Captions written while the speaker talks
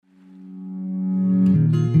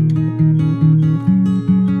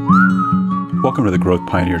Welcome to the Growth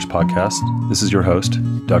Pioneers podcast. This is your host,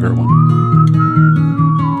 Doug Irwin.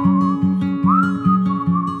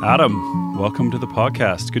 Adam, welcome to the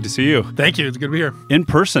podcast. Good to see you. Thank you. It's good to be here. In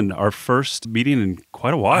person, our first meeting in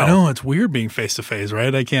quite a while. I know. It's weird being face-to-face,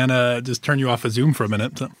 right? I can't just turn you off of Zoom for a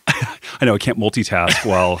minute. So. I know. I can't multitask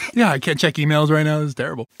while... Yeah, I can't check emails right now. It's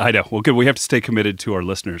terrible. I know. Well, good. We have to stay committed to our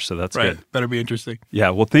listeners, so that's right. Good. Better be interesting. Yeah.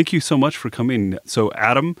 Well, thank you so much for coming. So,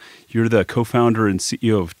 Adam, you're the co-founder and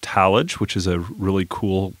CEO of Talage, which is a really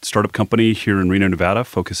cool startup company here in Reno, Nevada,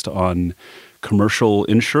 focused on commercial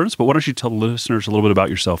insurance. But why don't you tell the listeners a little bit about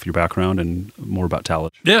yourself, your background, and more about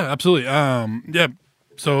Talage? Yeah, absolutely.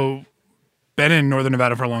 So been in Northern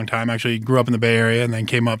Nevada for a long time. Actually grew up in the Bay Area and then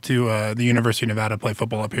came up to the University of Nevada to play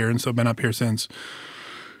football up here. And so been up here since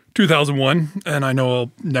 2001. And I know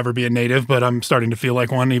I'll never be a native, but I'm starting to feel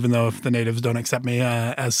like one, even though if the natives don't accept me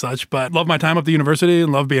as such. But love my time up at the university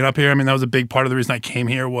and love being up here. I mean, that was a big part of the reason I came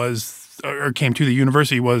here came to the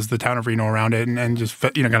university was the town of Reno around it and just,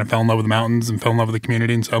 kind of fell in love with the mountains and fell in love with the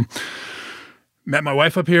community. And so met my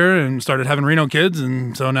wife up here and started having Reno kids.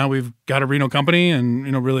 And so now we've got a Reno company and,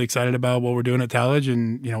 really excited about what we're doing at Talage.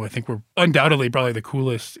 And, I think we're undoubtedly probably the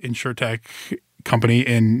coolest insurtech company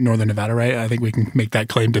in Northern Nevada, right? I think we can make that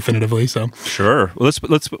claim definitively. So sure. Well,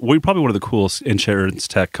 we're probably one of the coolest insurance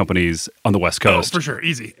tech companies on the West Coast. Oh, for sure.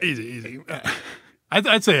 Easy.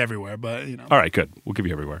 I'd say everywhere, but, All right, good. We'll give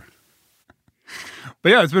you everywhere. But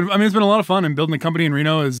yeah, it's been a lot of fun, and building a company in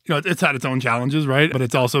Reno is, it's had its own challenges, right? But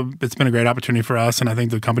it's been a great opportunity for us. And I think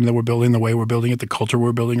the company that we're building, the way we're building it, the culture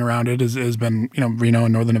we're building around it has been, Reno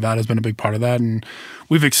and Northern Nevada has been a big part of that. And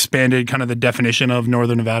we've expanded kind of the definition of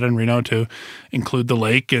Northern Nevada and Reno to include the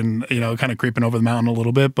lake and, kind of creeping over the mountain a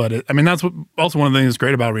little bit. But that's also one of the things that's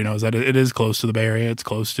great about Reno is that it is close to the Bay Area. It's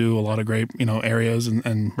close to a lot of great, areas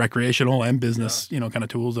and recreational and business, kind of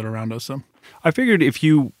tools that are around us. So I figured if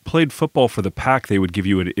you played football for the Pack, they would give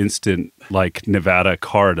you an instant, Nevada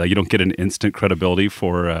card. You don't get an instant credibility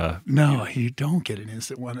for... No, you don't get an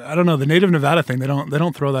instant one. I don't know. The native Nevada thing, they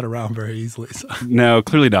don't throw that around very easily. So. No,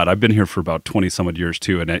 clearly not. I've been here for about 20-some-odd years,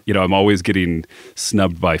 too. And, I'm always getting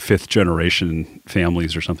snubbed by fifth-generation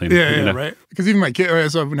families or something. Yeah, right. Because even my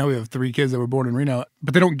kid... So now we have 3 kids that were born in Reno,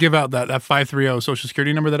 but they don't give out that 530 Social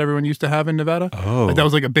Security number that everyone used to have in Nevada. Oh. That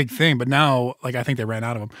was a big thing. But now, I think they ran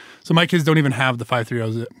out of them. So my kids don't even have the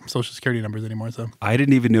 530 Social Security numbers anymore. So I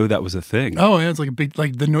didn't even know that was a thing. Oh, yeah. It's a big,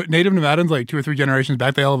 the native Nevadans, 2 or 3 generations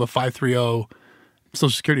back, they all have a 530 Social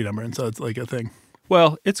Security number. And so it's a thing.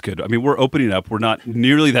 Well, it's good. I mean, we're opening up. We're not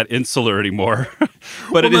nearly that insular anymore.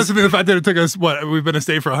 But it is the fact that it took us, we've been a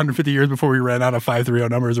state for 150 years before we ran out of 530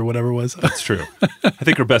 numbers or whatever it was. That's true. I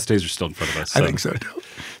think our best days are still in front of us. I think so, too.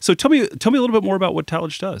 So tell me a little bit more about what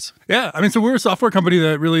Talage does. Yeah. I mean, so we're a software company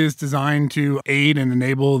that really is designed to aid and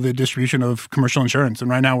enable the distribution of commercial insurance. And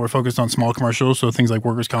right now we're focused on small commercials, so things like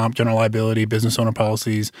workers' comp, general liability, business owner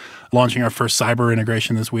policies, launching our first cyber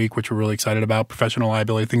integration this week, which we're really excited about, professional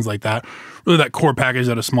liability, things like that. Really that core package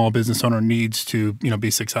that a small business owner needs to, be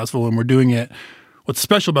successful. And we're doing it. What's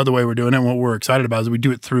special about the way we're doing it and what we're excited about is we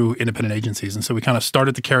do it through independent agencies. And so we kind of start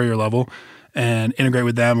at the carrier level and integrate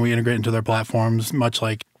with them. We integrate into their platforms, much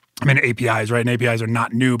like APIs, right? And APIs are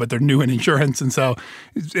not new, but they're new in insurance. And so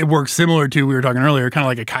it works similar to, we were talking earlier, kind of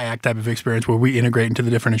like a Kayak type of experience where we integrate into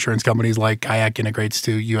the different insurance companies like Kayak integrates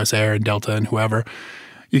to US Air and Delta and whoever.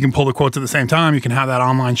 You can pull the quotes at the same time. You can have that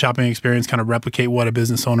online shopping experience kind of replicate what a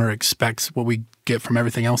business owner expects, what we get from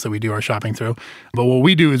everything else that we do our shopping through. But what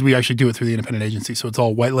we do is we actually do it through the independent agency. So it's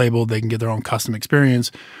all white labeled. They can get their own custom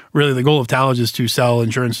experience. Really, the goal of Talage is to sell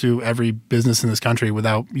insurance to every business in this country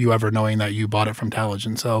without you ever knowing that you bought it from Talage.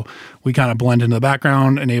 And so we kind of blend into the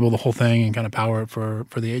background, enable the whole thing, and kind of power it for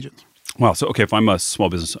the agents. Wow. So, okay, if I'm a small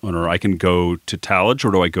business owner, I can go to Talage,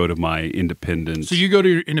 or do I go to my independent? So you go to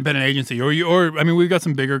your independent agency, or we've got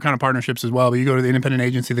some bigger kind of partnerships as well, but you go to the independent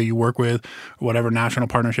agency that you work with, or whatever national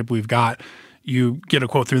partnership we've got. You get a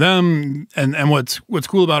quote through them, and what's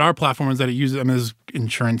cool about our platform is that it uses, this is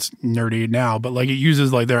insurance nerdy now, but it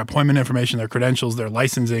uses their appointment information, their credentials, their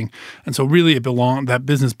licensing, and so really that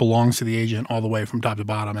business belongs to the agent all the way from top to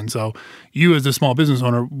bottom. And so you as a small business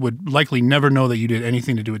owner would likely never know that you did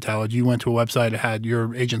anything to do with Talage. You went to a website, it had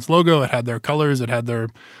your agent's logo, it had their colors, it had their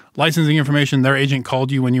licensing information. Their agent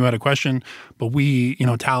called you when you had a question, but we,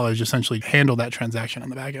 Talage essentially handled that transaction on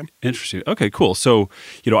the back end. Interesting. Okay, cool. So,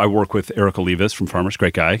 I work with Erica Lee Levis from Farmers,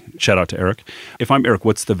 great guy. Shout out to Eric. If I'm Eric,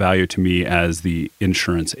 what's the value to me as the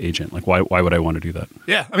insurance agent? Like, why would I want to do that?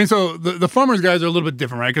 Yeah, I mean, so the Farmers guys are a little bit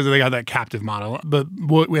different, right? Because they got that captive model. But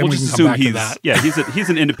we can just come assume back to that. Yeah, he's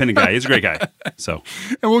an independent guy. He's a great guy. So,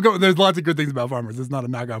 and we'll go. There's lots of good things about Farmers. It's not a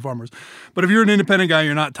knock on Farmers, but if you're an independent guy,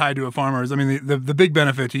 you're not tied to a Farmers. I mean, the big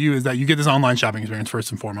benefit to you is that you get this online shopping experience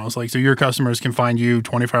first and foremost. Like, so your customers can find you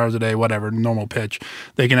 24 hours a day, whatever, normal pitch.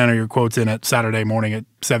 They can enter your quotes in at Saturday morning at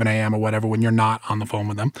 7 a.m. or whatever when you're not on the phone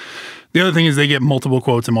with them. The other thing is they get multiple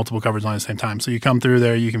quotes and multiple covers on at the same time. So you come through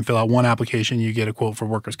there, you can fill out one application, you get a quote for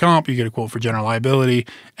workers' comp, you get a quote for general liability,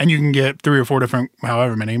 and you can get 3 or 4 different,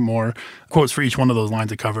 however many more quotes for each one of those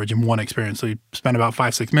lines of coverage in one experience. So you spend about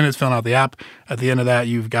 5-6 minutes filling out the app. At the end of that,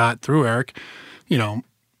 you've got, through Eric,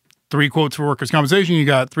 3 quotes for workers' compensation. You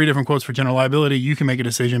got 3 different quotes for general liability. You can make a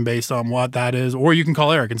decision based on what that is, or you can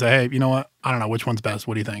call Eric and say, hey, you know what? I don't know which one's best.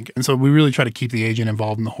 What do you think? And so we really try to keep the agent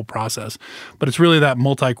involved in the whole process. But it's really that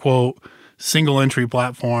multi-quote, single entry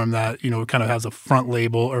platform that, kind of has a front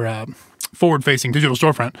label or a forward-facing digital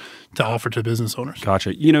storefront to offer to business owners.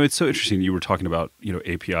 Gotcha. It's so interesting. You were talking about,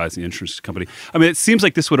 APIs and the insurance company. I mean, it seems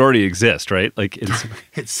like this would already exist, right? Like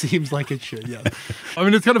it seems like it should, yeah. I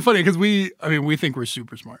mean, it's kind of funny because we think we're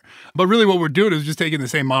super smart. But really what we're doing is just taking the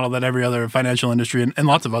same model that every other financial industry and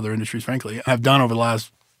lots of other industries, frankly, have done over the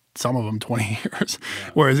last, some of them 20 years. Yeah.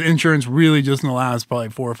 Whereas insurance really just in the last probably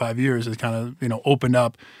 4 or 5 years has kind of, opened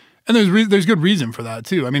up. And there's good reason for that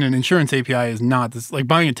too. I mean, an insurance API is not this, like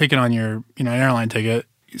buying a ticket on your, an airline ticket.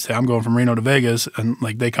 You say, I'm going from Reno to Vegas, and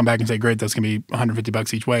like they come back and say, great, that's going to be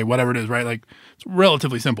 $150 each way, whatever it is, right? Like it's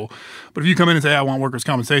relatively simple. But if you come in and say, I want workers'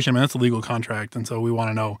 compensation, I mean, that's a legal contract. And so we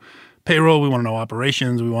want to know payroll, we want to know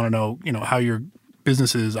operations, we want to know, how your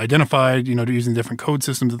business is identified, using different code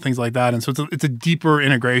systems and things like that. And so it's a deeper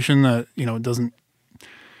integration that, it doesn't,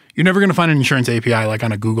 you're never going to find an insurance API like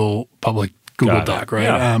on a Google Doc, right?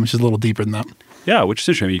 Yeah. Which is a little deeper than that. Yeah, which is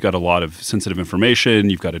interesting. I mean, you've got a lot of sensitive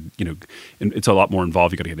information. You've got to, it's a lot more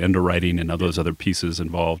involved. You've got to get underwriting and all those other pieces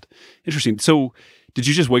involved. Interesting. So did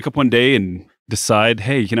you just wake up one day and decide,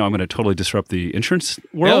 hey, I'm going to totally disrupt the insurance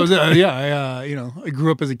world? I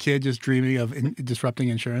grew up as a kid just dreaming of disrupting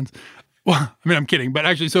insurance. Well, I mean, I'm kidding. But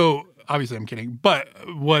actually, so obviously I'm kidding. But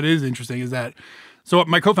what is interesting is that so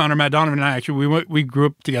my co-founder, Matt Donovan, and I actually, we grew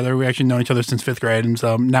up together. We actually known each other since 5th grade. And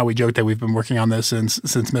so now we joke that we've been working on this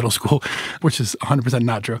since middle school, which is 100%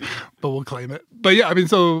 not true, but we'll claim it. But yeah, I mean,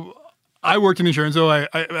 so I worked in insurance. So I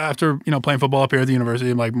after, playing football up here at the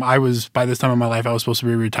university, like I was, by this time in my life, I was supposed to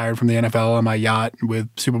be retired from the NFL on my yacht with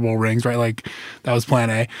Super Bowl rings, right? Like that was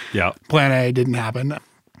plan A. Yeah. Plan A didn't happen.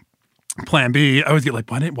 Plan B, I always get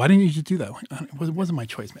like, why didn't you just do that? It wasn't my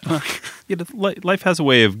choice, man. Life has a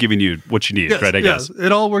way of giving you what you need, right? I guess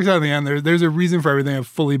it all works out in the end. There's a reason for everything. I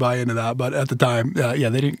fully buy into that, but at the time, they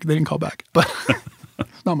didn't call back. But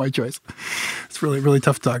it's not my choice. It's really, really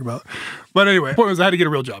tough to talk about. But anyway, the point was I had to get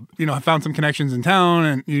a real job. I found some connections in town,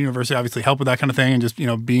 and university obviously helped with that kind of thing, and just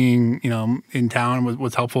being in town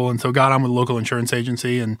was helpful, and so got on with a local insurance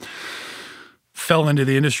agency and fell into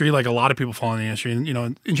the industry like a lot of people fall in the industry.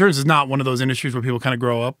 And, insurance is not one of those industries where people kind of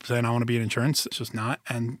grow up saying, I want to be in insurance. It's just not.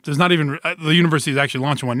 And there's not even, the university is actually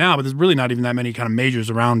launching one now, but there's really not even that many kind of majors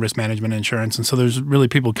around risk management and insurance. And so there's really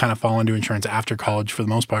people kind of fall into insurance after college for the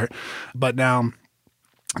most part. But now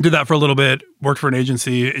did that for a little bit, worked for an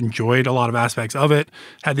agency, enjoyed a lot of aspects of it,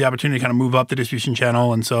 had the opportunity to kind of move up the distribution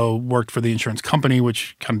channel. And so worked for the insurance company,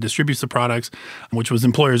 which kind of distributes the products, which was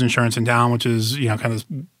Employers Insurance in town, which is, kind of this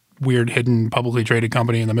weird hidden publicly traded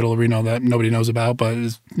company in the middle of Reno that nobody knows about, but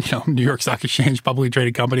is New York Stock Exchange publicly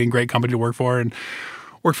traded company and great company to work for, and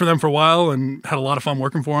worked for them for a while and had a lot of fun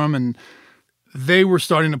working for them. And they were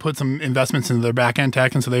starting to put some investments into their back end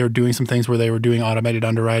tech, and so they were doing some things where they were doing automated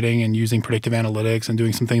underwriting and using predictive analytics and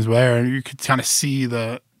doing some things there, and you could kind of see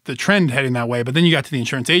the trend heading that way. But then you got to the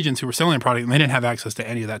insurance agents who were selling the product and they didn't have access to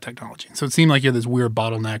any of that technology. So it seemed like you had this weird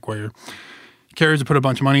bottleneck where carriers would put a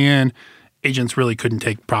bunch of money in, agents really couldn't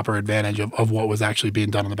take proper advantage of what was actually being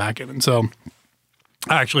done on the back end. And so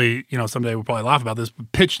I actually, someday we'll probably laugh about this,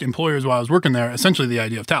 but pitched employers while I was working there, essentially the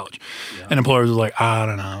idea of Talage. Yeah. And employers was like, I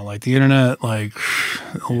don't know, like the internet, like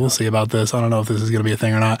we'll see about this. I don't know if this is going to be a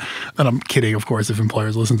thing or not. And I'm kidding, of course, if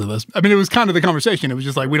employers listen to this. I mean, it was kind of the conversation. It was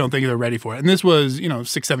just like, we don't think they're ready for it. And this was,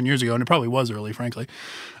 6-7 years ago, and it probably was early, frankly.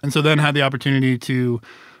 And so then had the opportunity to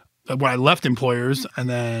when I left Employers and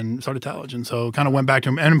then started Talage. And so kind of went back to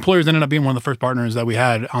them. And Employers ended up being one of the first partners that we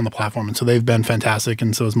had on the platform. And so they've been fantastic.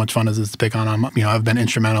 And so as much fun as it's to pick on them, I've been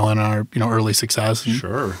instrumental in our, early success.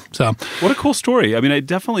 Sure. So what a cool story. I mean, I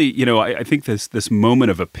definitely, I think this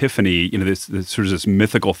moment of epiphany, this sort of this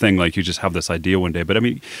mythical thing, like you just have this idea one day. But I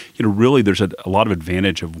mean, really there's a lot of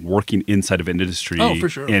advantage of working inside of an industry for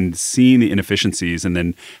sure. and seeing the inefficiencies and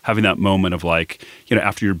then having that moment of like,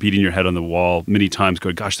 after you're beating your head on the wall many times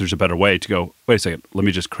going, gosh, there's a better way, to go, wait a second, let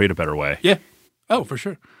me just create a better way. Yeah. Oh, for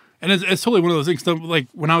sure. And it's totally one of those things. So, like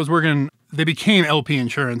when I was working, they became LP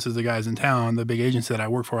Insurance as the guys in town, the big agency that I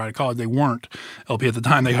worked for out of college. They weren't LP at the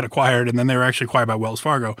time. They got acquired, and then they were actually acquired by Wells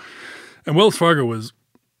Fargo. And Wells Fargo was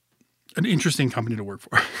an interesting company to work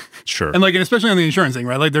for. Sure. And especially on the insurance thing,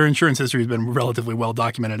 right? Like their insurance history has been relatively well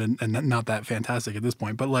documented and not that fantastic at this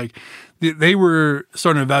point. But they were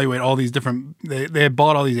starting to evaluate all these different, they had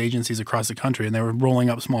bought all these agencies across the country and they were rolling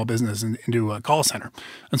up small business into a call center.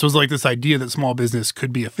 And so it was this idea that small business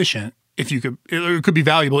could be efficient it could be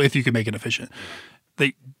valuable if you could make it efficient.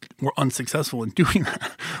 They were unsuccessful in doing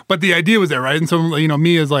that. But the idea was there, right? And so,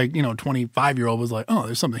 me as 25-year-old was like, oh,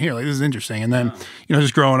 there's something here. This is interesting. And then,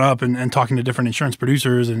 just growing up and talking to different insurance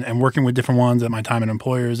producers and working with different ones at my time at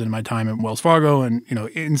Employers and my time at Wells Fargo and,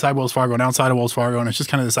 inside Wells Fargo and outside of Wells Fargo. And it's just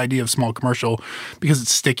kind of this idea of small commercial because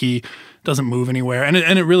it's sticky, doesn't move anywhere. And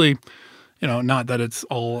it really, not that it's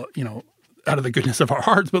all, out of the goodness of our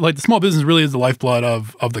hearts, but the small business really is the lifeblood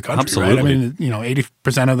of the country. Absolutely. Right? I mean,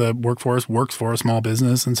 80% of the workforce works for a small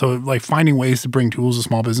business. And so finding ways to bring tools to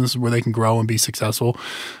small businesses where they can grow and be successful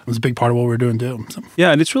was a big part of what we're doing too. So.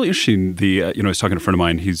 Yeah. And it's really interesting. I was talking to a friend of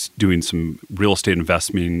mine, he's doing some real estate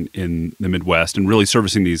investment in the Midwest and really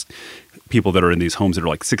servicing these people that are in these homes that are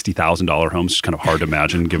 $60,000 homes. It's kind of hard to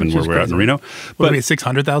imagine given where we're at in Reno. But we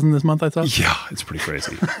 600,000 this month, I thought. Yeah, it's pretty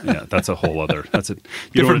crazy. Yeah, that's a whole other.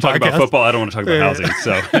 You don't want to talk about football. I don't want to talk about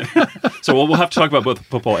housing. So we'll have to talk about both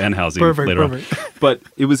football and housing later on. But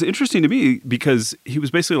it was interesting to me because he was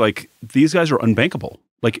basically like, these guys are unbankable.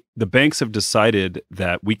 The banks have decided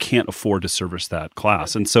that we can't afford to service that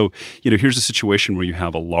class. And so, here's a situation where you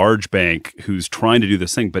have a large bank who's trying to do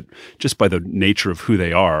this thing, but just by the nature of who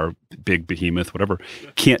they are, big behemoth, whatever,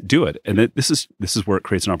 can't do it. And this is where it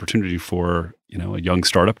creates an opportunity for, a young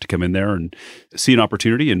startup to come in there and see an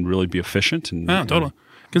opportunity and really be efficient. And totally.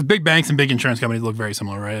 Because big banks and big insurance companies look very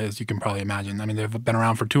similar, right? As you can probably imagine. I mean, they've been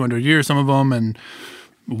around for 200 years, some of them, and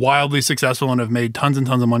wildly successful and have made tons and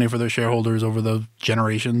tons of money for their shareholders over the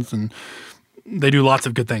generations. And they do lots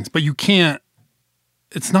of good things. But you can't,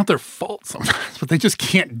 it's not their fault sometimes, but they just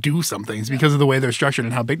can't do some things because of the way they're structured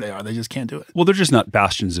and how big they are. They just can't do it. Well, they're just not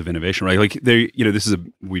bastions of innovation, right? This is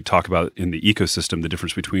we talk about in the ecosystem, the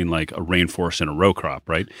difference between a rainforest and a row crop,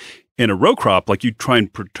 right? In a row crop, you try and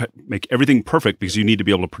make everything perfect because you need to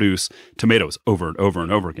be able to produce tomatoes over and over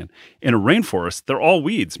and over again. In a rainforest, they're all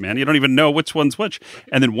weeds, man. You don't even know which one's which.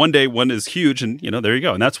 And then one day one is huge and, there you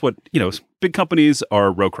go. And that's what, big companies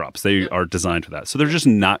are row crops. They are designed for that. So they're just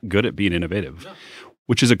not good at being innovative,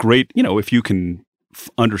 which is a great, if you can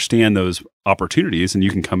understand those opportunities and you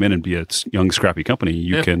can come in and be a young, scrappy company,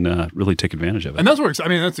 you can really take advantage of it. And that's where,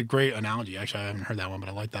 that's a great analogy. Actually, I haven't heard that one, but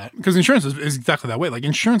I like that. Because insurance is exactly that way.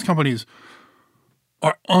 Insurance companies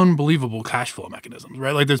are unbelievable cash flow mechanisms,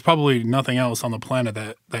 right? There's probably nothing else on the planet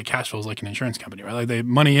that cash flows like an insurance company, right? They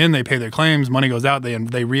money in, they pay their claims, money goes out,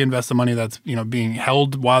 they reinvest the money that's, being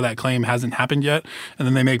held while that claim hasn't happened yet, and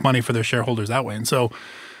then they make money for their shareholders that way. And so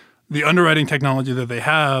the underwriting technology that they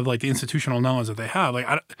have, the institutional knowledge that they have,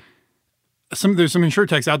 there's some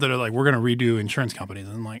insurtechs out there that are we're going to redo insurance companies,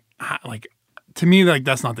 and to me,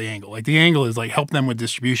 that's not the angle. The angle is help them with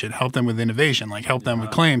distribution, help them with innovation, help them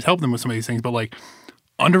with claims, help them with some of these things. But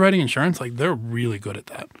underwriting insurance, they're really good at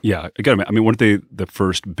that. Yeah, weren't they the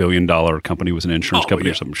first billion-dollar company was an insurance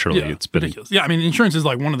company or something? Surely it's been ridiculous. Yeah, insurance is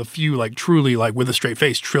one of the few truly with a straight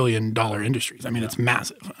face $1 trillion industries. It's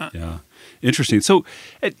massive. Yeah. Interesting. So,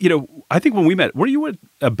 I think when we met, were you at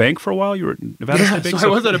a bank for a while? You were at Nevada State Bank? So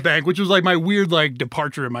I was at a bank, which was my weird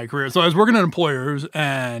departure in my career. So I was working at Employers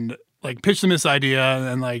and pitched them this idea,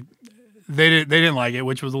 and they didn't like it,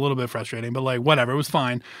 which was a little bit frustrating. But whatever, it was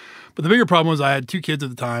fine. But the bigger problem was I had 2 kids at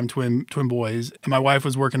the time, twin boys, and my wife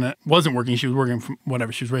wasn't working. She was working from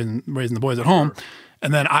whatever. She was raising the boys at home.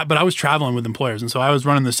 And then but I was traveling with Employers. And so I was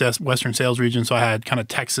running the Western sales region. So I had kind of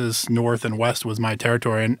Texas, North and West was my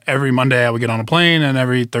territory. And every Monday I would get on a plane, and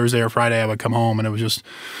every Thursday or Friday I would come home. And it was just,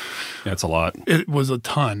 yeah, it's a lot. It was a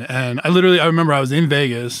ton. And I remember I was in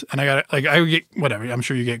Vegas, and I got I would get, whatever. I'm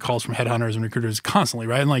sure you get calls from headhunters and recruiters constantly,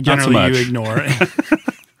 right? And generally you ignore it.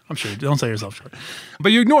 I'm sure. Don't sell yourself short.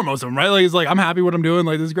 But you ignore most of them, right? Like, it's like, I'm happy what I'm doing.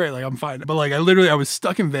 Like, this is great. Like, I'm fine. But like, I was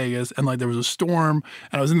stuck in Vegas and like there was a storm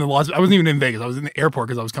and I wasn't even in Vegas. I was in the airport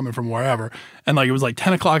because I was coming from wherever. And like, it was like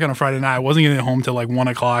 10 o'clock on a Friday night. I wasn't getting home till like 1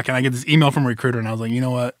 o'clock. And I get this email from a recruiter and I was like, you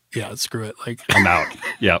know what? Yeah, screw it. Like, I'm out.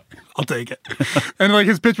 Yep. I'll take it. And like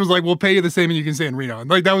his pitch was like, we'll pay you the same and you can stay in Reno. And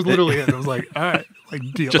like, that was literally it. I was like, all right, like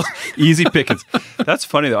deal. Just easy pickings. That's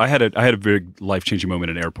funny though. I had a very life-changing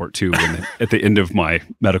moment in an airport too. When at the end of my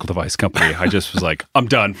medical device company, I just was like, I'm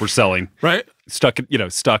done. We're selling. Right. Stuck,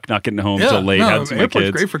 not getting home till late. Had some of my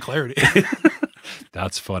kids. Great for clarity.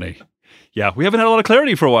 That's funny. Yeah, we haven't had a lot of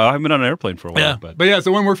clarity for a while. I haven't been on an airplane for a while. Yeah, but yeah,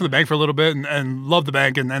 so I worked for the bank for a little bit and loved the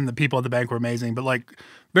bank and the people at the bank were amazing. But like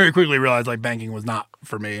very quickly realized like banking was not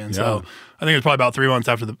for me. And so I think it was probably about 3 months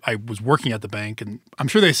after I was working at the bank. And I'm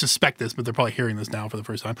sure they suspect this, but they're probably hearing this now for the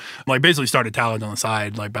first time. Like basically started Talent on the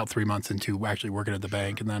side like about 3 months into actually working at the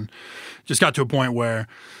bank. And then just got to a point where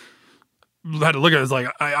I had to look at it as like,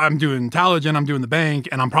 I'm doing Talent and I'm doing the bank,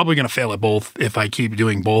 and I'm probably going to fail at both if I keep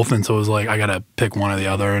doing both. And so it was like, I got to pick one or the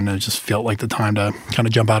other. And it just felt like the time to kind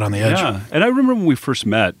of jump out on the edge. Yeah. And I remember when we first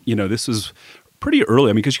met, this was pretty early.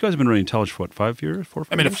 I mean, because you guys have been running Talent for what, 5 years, 4 or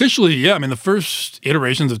 5 I mean, years? officially, yeah. I mean, the first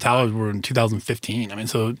iterations of Talent were in 2015. I mean,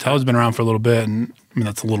 so Talent's been around for a little bit, and I mean,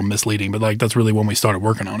 that's a little misleading, but like that's really when we started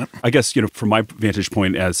working on it. I guess, from my vantage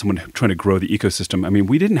point as someone trying to grow the ecosystem, I mean,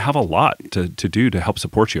 we didn't have a lot to do to help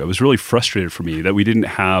support you. It was really frustrated for me that we didn't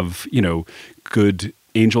have, good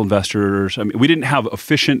angel investors. I mean, we didn't have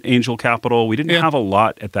efficient angel capital. We didn't have a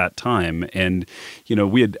lot at that time. And,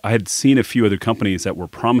 I had seen a few other companies that were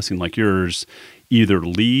promising like yours either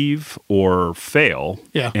leave or fail.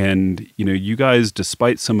 Yeah. And, you guys,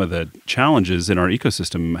 despite some of the challenges in our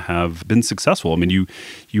ecosystem, have been successful. I mean,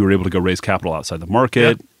 you were able to go raise capital outside the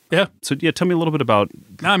market. Yeah. So tell me a little bit about.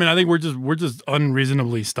 No, I mean, I think we're just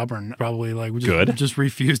unreasonably stubborn. Probably like we just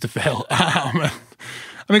refuse to fail.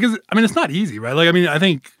 Because it's not easy, right? Like, I mean, I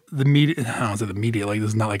think the media. I don't say the media. Like, this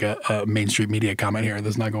is not like a mainstream media comment here.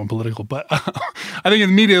 This is not going political, but I think in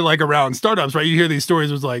the media, like around startups, right? You hear these stories.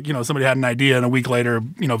 It was like somebody had an idea, and a week later,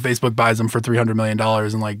 Facebook buys them for $300 million,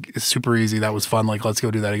 and like it's super easy. That was fun. Like, let's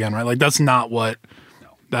go do that again, right? Like, that's not what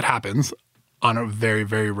that happens on a very,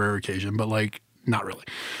 very rare occasion, but like not really.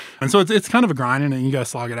 And so it's kind of a grind, and you got to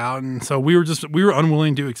slog it out. And so we were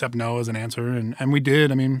unwilling to accept no as an answer, and we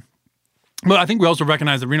did. I mean. But I think we also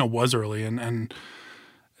recognized that Reno was early, and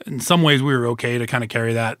in some ways we were okay to kind of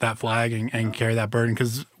carry that flag and carry that burden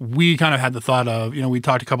because we kind of had the thought of, we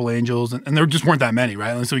talked to a couple of angels and there just weren't that many,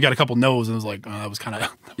 right? And so we got a couple no's and it was like, that was kind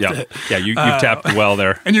of Yeah, you've tapped well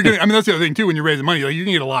there. And you're getting, that's the other thing too, when you're raising money, like you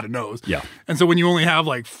can get a lot of no's. Yeah. And so when you only have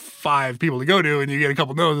like 5 people to go to and you get a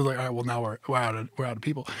couple no's, it's like, all right, well now we're out of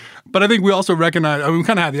people. But I think we also recognize, we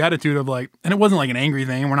kind of had the attitude of like, and it wasn't like an angry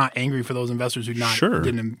thing, and we're not angry for those investors who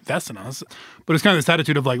didn't invest in us. But it's kind of this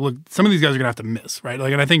attitude of like, look, some of these guys are gonna have to miss, right?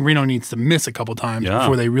 Like, and I think Reno needs to miss a couple times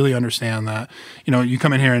before they really understand that, you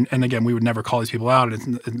come in here and again, we would never call these people out.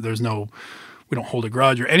 There's no, we don't hold a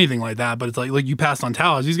grudge or anything like that. But it's like you passed on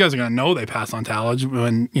Talage. These guys are going to know they passed on Talage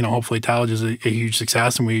when, hopefully Talage is a huge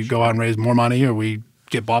success and we go out and raise more money or we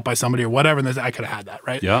get bought by somebody or whatever. And I could have had that,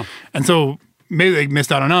 right? Yeah. And so maybe they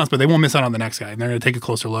missed out on us, but they won't miss out on the next guy. And they're going to take a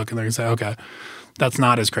closer look and they're going to say, okay, that's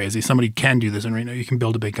not as crazy. Somebody can do this in Reno. You can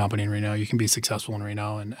build a big company in Reno. You can be successful in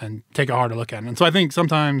Reno and take a harder look at it. And so I think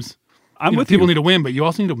sometimes people need to win, but you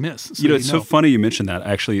also need to miss. So it's so funny you mentioned that.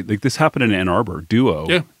 Actually, like this happened in Ann Arbor.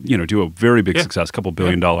 Duo, Duo, very big success, couple $1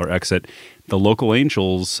 billion exit. The local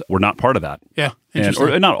angels were not part of that. Yeah,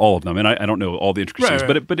 or not all of them. And I don't know all the intricacies,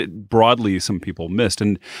 but it broadly some people missed.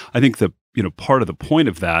 And I think part of the point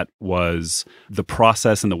of that was the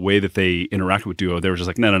process and the way that they interacted with Duo. They were just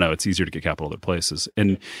like, no, it's easier to get capital other places.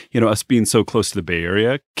 And, us being so close to the Bay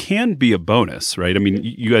Area can be a bonus, right? I mean,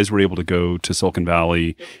 you guys were able to go to Silicon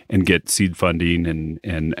Valley and get seed funding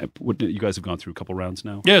and what, you guys have gone through a couple rounds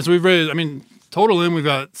now? Yeah, so we've raised, total we've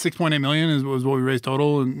got $6.8 million was what we raised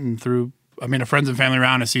total and through, a friends and family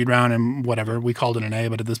round, a seed round, and whatever. We called it an A,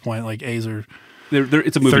 but at this point, like A's are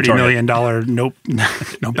it's a moving $30 million, nope,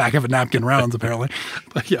 no back of a napkin rounds apparently.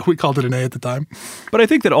 But yeah, we called it an A at the time. But I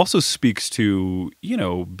think that also speaks to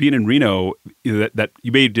being in Reno that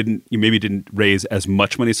you maybe didn't raise as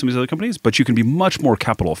much money as some of these other companies, but you can be much more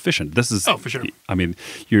capital efficient. This is for sure.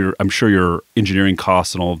 I'm sure your engineering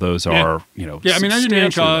costs and all of those are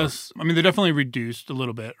engineering costs. They're definitely reduced a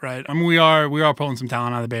little bit, right? We are pulling some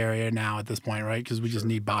talent out of the Bay Area now at this point, right? Because we just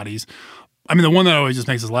need bodies. I mean, the one that always just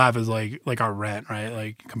makes us laugh is like our rent, right?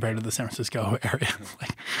 Like compared to the San Francisco area.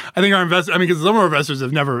 Like, I think our investors, I mean, because some of our investors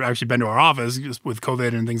have never actually been to our office just with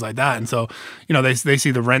COVID and things like that. And so, they see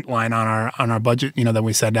the rent line on our budget, that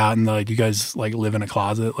we send out, and they're like, you guys like live in a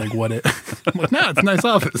closet? Like what it, I'm like, no, it's a nice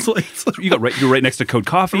office. Like, you're right next to Code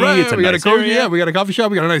Coffee. Right, it's a we nice got a area. Yeah, we got a coffee shop.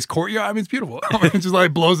 We got a nice courtyard. I mean, it's beautiful. It just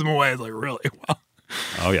like blows them away. It's like, really? Wow.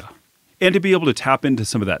 Oh, yeah. And to be able to tap into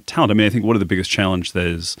some of that talent. I mean, I think one of the biggest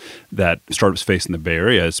challenges that startups face in the Bay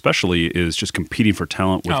Area especially is just competing for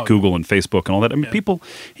talent with Google and Facebook and all that. I mean, people,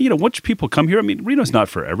 once people come here, I mean, Reno's not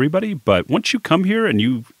for everybody, but once you come here and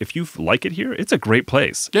if you like it here, it's a great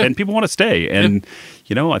place. Yeah. And people want to stay. And,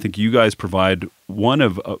 I think you guys provide one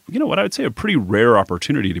of, what I would say a pretty rare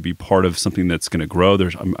opportunity to be part of something that's going to grow.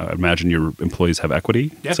 I imagine your employees have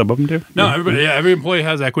equity. Yeah. Some of them do. No, every employee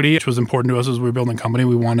has equity, which was important to us as we were building a company.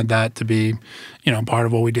 We wanted that to be, part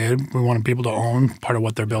of what we did. We wanted people to own part of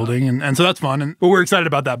what they're building. And so that's fun. But we're excited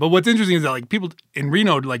about that. But what's interesting is that like people in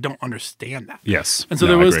Reno like don't understand that. Yes. And so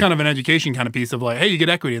there was kind of an education kind of piece of like, hey, you get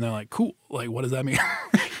equity. And they're like, cool. Like, what does that mean?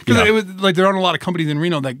 Because it was like there aren't a lot of companies in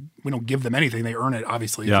Reno that we don't give them anything. They earn it,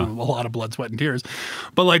 obviously, through a lot of blood, sweat, and tears.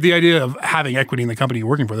 But like the idea of having equity in the company you're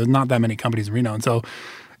working for, there's not that many companies in Reno. And so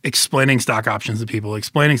explaining stock options to people,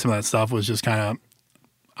 explaining some of that stuff was just kind of,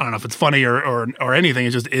 I don't know if it's funny or anything.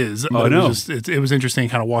 It just is. Oh, no. It was interesting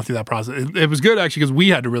to kind of walk through that process. It was good, actually, because we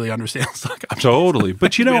had to really understand stock options. Totally.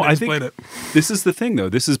 But, I think this is the thing, though.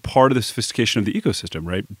 This is part of the sophistication of the ecosystem,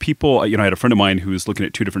 right? People, I had a friend of mine who was looking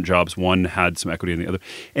at two different jobs. One had some equity in the other,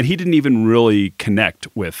 and he didn't even really connect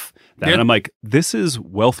with that. Yeah. And I'm like, this is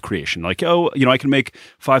wealth creation. Like, I can make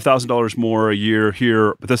 $5,000 more a year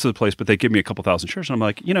here, but this is a place, but they give me a couple thousand shares. And I'm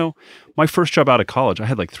like, my first job out of college, I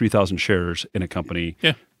had like 3,000 shares in a company.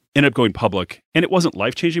 Yeah. Ended up going public, and it wasn't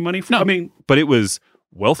life-changing money. But it was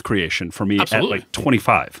wealth creation for me at like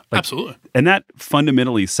 25. Absolutely. And that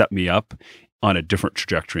fundamentally set me up on a different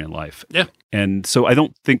trajectory in life. Yeah. And so I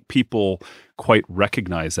don't think people quite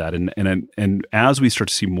recognize that. And as we start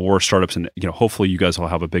to see more startups, and hopefully you guys will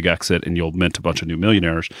have a big exit and you'll mint a bunch of new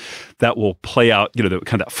millionaires, that will play out, the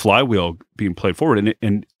kind of that flywheel being played forward.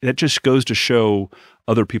 And it just goes to show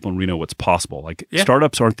other people in Reno what's possible. Like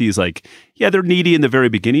startups aren't these like, they're needy in the very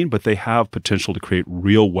beginning, but they have potential to create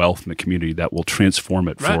real wealth in the community that will transform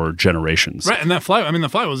it for generations. Right. And the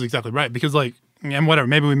flywheel was exactly right, because like, and whatever,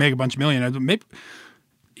 maybe we make a bunch of millionaires,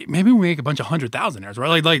 maybe we make a bunch of 100,000aires,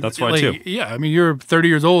 right? Like that's right too. Yeah. I mean, you're 30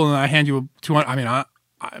 years old and I hand you a 200, I mean,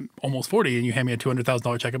 I'm almost 40 and you hand me a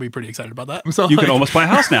 $200,000 check. I'd be pretty excited about that. So you can almost buy a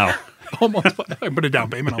house now. I can put a down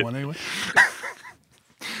payment on one anyway.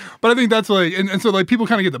 But I think that's like, and so like people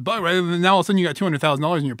kind of get the bug, right? And then now all of a sudden you got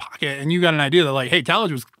 $200,000 in your pocket and you got an idea that like, hey,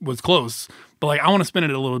 Taledge was close, but like I want to spin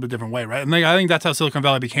it a little bit different way, right? And like, I think that's how Silicon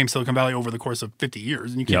Valley became Silicon Valley over the course of 50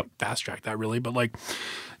 years. And you can't fast track that really, but like,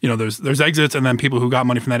 there's exits, and then people who got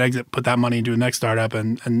money from that exit put that money into the next startup,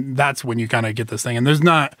 and that's when you kind of get this thing. And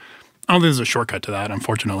I don't think there's a shortcut to that,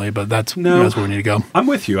 unfortunately, but that's where we need to go. I'm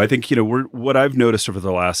with you. I think, what I've noticed over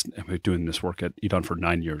the last, I've been doing this work at Edon for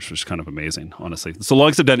 9 years, which is kind of amazing, honestly. It's the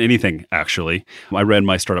longest I've done anything, actually. I ran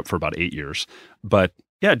my startup for about 8 years. But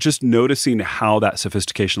yeah, just noticing how that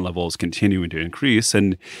sophistication level is continuing to increase.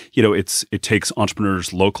 And, it takes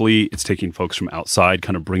entrepreneurs locally. It's taking folks from outside,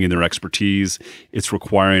 kind of bringing their expertise. It's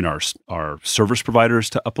requiring our service providers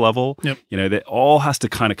to up level. Yep. That all has to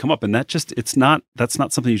kind of come up. And that's not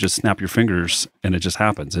something you just snap your fingers and it just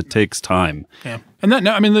happens. It takes time. Yeah. And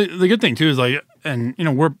the good thing too is like, and,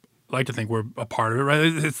 we're like to think we're a part of it, right?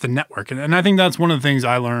 It's the network. And I think that's one of the things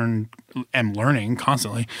I am learning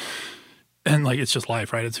constantly. And like, it's just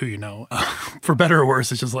life, right? It's who you know. For better or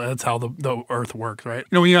worse, it's just that's how the earth works, right?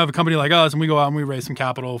 When you have a company like us and we go out and we raise some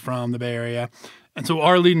capital from the Bay Area. And so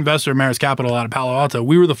our lead investor, Maris Capital out of Palo Alto,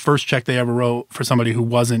 we were the first check they ever wrote for somebody who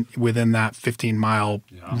wasn't within that 15-mile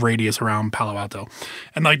radius around Palo Alto.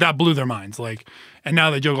 And like that blew their minds. Like, and now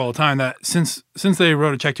they joke all the time that since they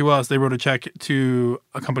wrote a check to us, they wrote a check to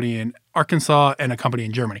a company in Arkansas and a company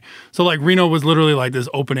in Germany. So like Reno was literally like this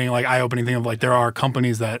eye-opening thing of like there are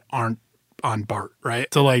companies that aren't on BART,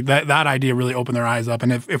 right? So like that idea really opened their eyes up.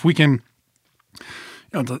 And if we can,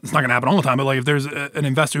 it's not going to happen all the time, but like if there's an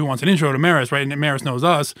investor who wants an intro to Maris, right, and Maris knows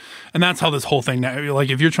us, and that's how this whole thing, like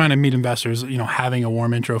if you're trying to meet investors, having a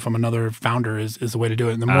warm intro from another founder is the way to do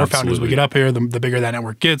it. And the more founders we get up here, the bigger that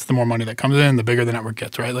network gets, the more money that comes in, the bigger the network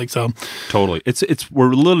gets, right? Like so. Totally.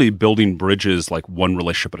 We're literally building bridges like one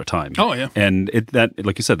relationship at a time. Oh yeah. And that,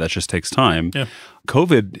 like you said, that just takes time. Yeah.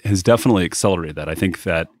 COVID has definitely accelerated that. I think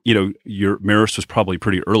that, your Maris was probably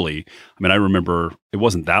pretty early. I mean, I remember it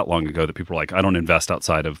wasn't that long ago that people were like, I don't invest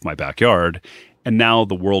outside of my backyard. And now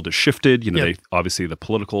the world has shifted. Yep. They obviously the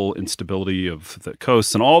political instability of the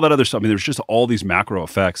coasts and all that other stuff. I mean, there's just all these macro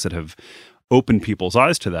effects that have opened people's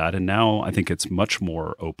eyes to that. And now I think it's much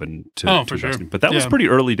more open to for sure. investing. But that was pretty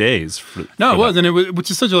early days. No, it was. And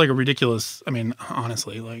which is such a ridiculous, I mean,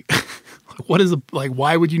 honestly, what is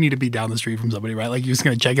why would you need to be down the street from somebody, right? Like, you're just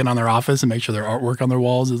going to check in on their office and make sure their artwork on their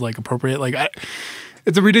walls is appropriate.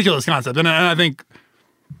 It's a ridiculous concept. And I think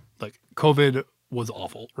COVID was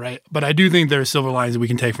awful, right? But I do think there are silver linings that we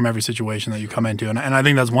can take from every situation that you come into. And I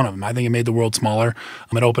think that's one of them. I think it made the world smaller.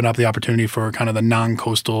 It opened up the opportunity for kind of the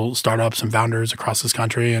non-coastal startups and founders across this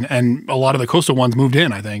country. And a lot of the coastal ones moved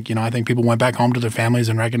in, I think. I think people went back home to their families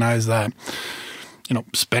and recognized that,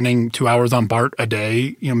 spending 2 hours on BART a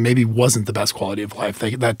day, maybe wasn't the best quality of life.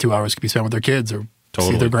 That 2 hours could be spent with their kids or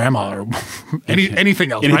see their grandma or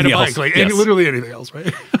anything else, ride a bike, literally anything else,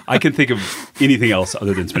 right? I can think of anything else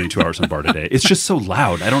other than spending 2 hours on BART a day. It's just so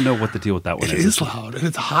loud. I don't know what the deal with that one is. It is loud, and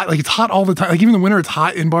it's hot. It's hot all the time. Even in the winter, it's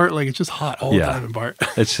hot in BART. It's just hot all the time in BART.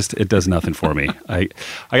 It's just, it does nothing for me. I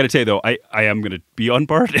got to tell you though, I am going to be on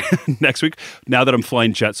BART next week. Now that I'm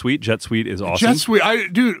flying Jet Suite. Jet Suite is awesome. Jet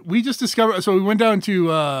Suite, dude, we just discovered. So we went down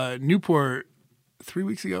to Newport 3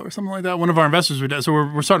 weeks ago or something like that. One of our investors, so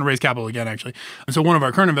we're starting to raise capital again, actually. And so one of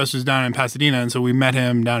our current investors down in Pasadena, and so we met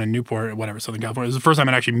him down in Newport, Southern California. It was the first time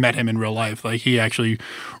I actually met him in real life. He actually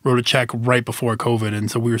wrote a check right before COVID,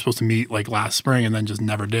 and so we were supposed to meet last spring, and then just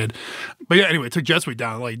never did. But yeah, anyway, it took Jet Suite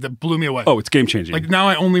down. That blew me away. Oh, it's game changing. Now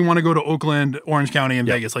I only want to go to Oakland, Orange County, and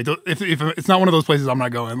Vegas. If it's not one of those places, I'm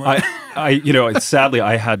not going. Sadly,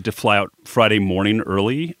 I had to fly out Friday morning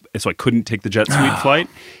early, so I couldn't take the Jet Suite flight,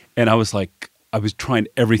 and I was trying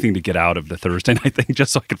everything to get out of the Thursday night thing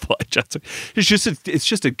just so I could fly Jet Suite. It's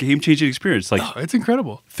just a game-changing experience. It's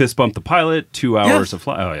incredible. Fist bump the pilot, 2 hours of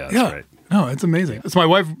flight. Oh yeah, that's great. No, it's amazing. So my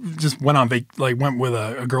wife just went on went with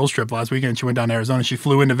a girls trip last weekend. She went down to Arizona. She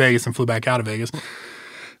flew into Vegas and flew back out of Vegas,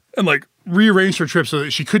 and rearranged her trip so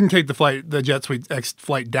that she couldn't take the Jet Suite X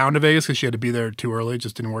flight down to Vegas because she had to be there too early. It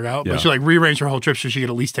just didn't work out. Yeah. But she rearranged her whole trip so she could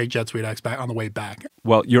at least take Jet Suite X back on the way back.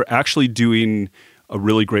 Well, you're actually doing a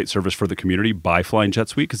really great service for the community by flying Jet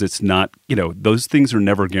Suite because it's not, those things are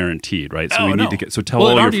never guaranteed, right? So need to get, so tell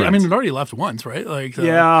all your friends. I mean, it already left once, right?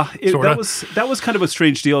 That was kind of a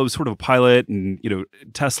strange deal. It was sort of a pilot and,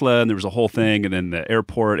 Tesla, and there was a whole thing, and then the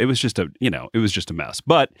airport. It was just a mess.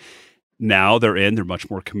 But now they're much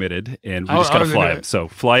more committed, and we just got to fly them. So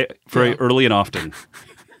fly very early and often.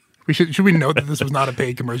 Should we note that this was not a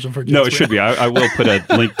paid commercial for Jet Suite? No, it should be. I will put a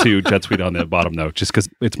link to Jet Suite on the bottom note, just because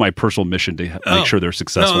it's my personal mission to make sure they're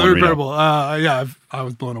successful. No, they're incredible. I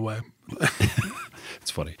was blown away.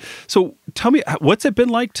 It's funny. So tell me, what's it been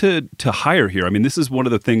like to hire here? I mean, this is one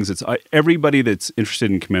of the things that's everybody that's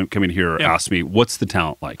interested in coming here asks me, what's the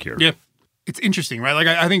talent like here? Yeah. It's interesting, right?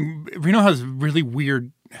 I think Reno has really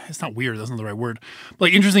weird, it's not weird, that's not the right word, but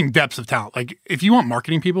interesting depths of talent. If you want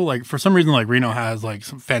marketing people, for some reason, Reno has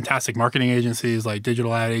some fantastic marketing agencies,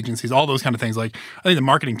 digital ad agencies, all those kind of things. I think the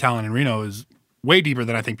marketing talent in Reno is way deeper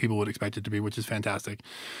than I think people would expect it to be, which is fantastic.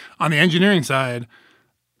 On the engineering side,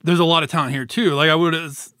 there's a lot of talent here too.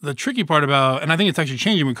 The tricky part about, and I think it's actually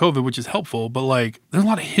changing with COVID, which is helpful, but there's a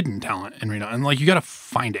lot of hidden talent in Reno, and you got to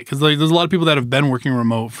find it because there's a lot of people that have been working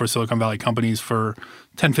remote for Silicon Valley companies for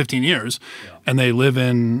 10, 15 years, and they live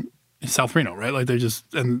in South Reno, right? They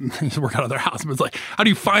just work out of their house. But it's how do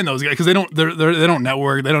you find those guys? Because they don't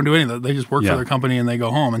network, they don't do anything. They just work for their company and they go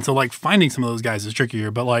home. And so finding some of those guys is trickier.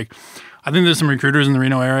 But I think there's some recruiters in the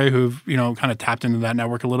Reno area who've kind of tapped into that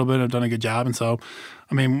network a little bit and have done a good job. And so,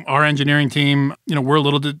 I mean, our engineering team, we're a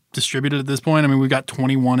little distributed at this point. I mean, we've got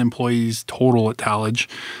 21 employees total at Talage,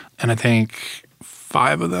 and I think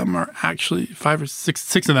six of them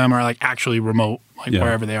are actually remote,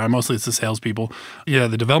 wherever they are. Mostly it's the salespeople. Yeah,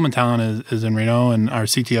 the development talent is in Reno, and our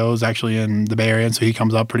CTO is actually in the Bay Area, and so he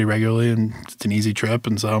comes up pretty regularly, and it's an easy trip.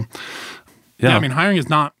 And so, I mean, hiring has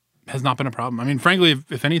not been a problem. I mean, frankly,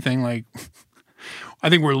 if anything, I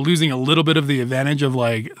think we're losing a little bit of the advantage of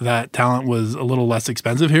that talent was a little less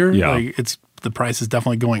expensive here. Yeah. The price is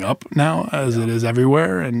definitely going up now as it is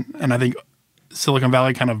everywhere, and I think Silicon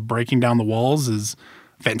Valley kind of breaking down the walls is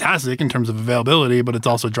fantastic in terms of availability, but it's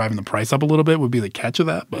also driving the price up a little bit would be the catch of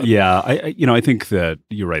that. But. Yeah, I think that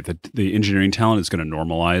you're right, that the engineering talent is going to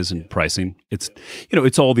normalize in pricing. It's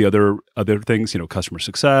all the other things, customer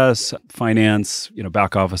success, finance,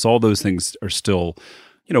 back office, all those things are still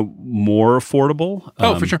more affordable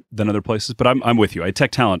for sure. than other places. But I'm with you.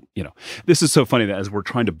 Tech talent, this is so funny that as we're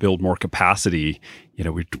trying to build more capacity,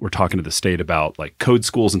 we're talking to the state about code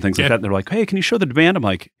schools and things like that. And they're like, hey, can you show the demand? I'm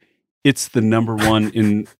like, it's the number one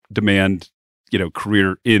in demand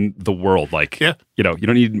career in the world. Like, Yeah. you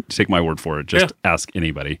don't need to take my word for it. Just ask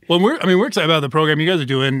anybody. Well, we're excited about the program you guys are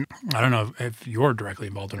doing. I don't know if you're directly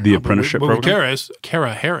involved in it. The apprenticeship program? With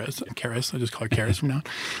Kara Harris, I just call her Karis from now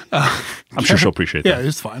on. I'm sure she'll appreciate that. Yeah,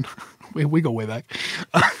 it's fine. We go way back.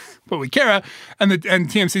 But with Kara and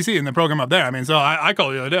TMCC and the program up there, I mean, so I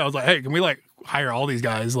called the other day. I was like, hey, can we hire all these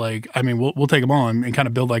guys? Like, I mean, we'll take them on and kind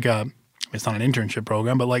of build like it's not an internship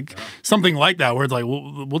program, but like something like that where it's like,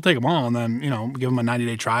 we'll take them on and then, give them a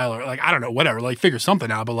 90-day trial or like, I don't know, whatever, like figure something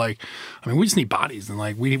out. But like, I mean, we just need bodies and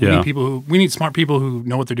like, we need people we need smart people who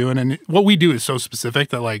know what they're doing. And what we do is so specific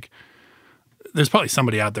that like, there's probably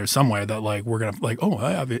somebody out there somewhere that like, we're going to like, oh,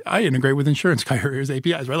 I integrate with insurance carriers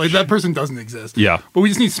APIs, right? Like that person doesn't exist. Yeah. But we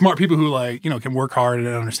just need smart people who like, can work hard and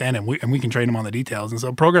understand it. And we can train them on the details. And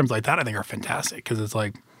so programs like that, I think are fantastic because it's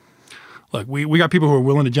like, look, we got people who are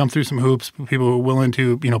willing to jump through some hoops, people who are willing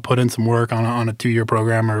to, put in some work on a 2-year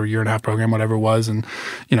program or a 1.5-year program, whatever it was, and,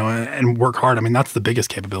 and work hard. I mean, that's the biggest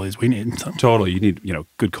capabilities we need. So. Totally. You need,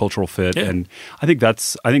 good cultural fit. Yeah. And I think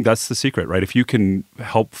that's the secret, right? If you can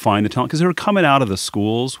help find the talent, because they're coming out of the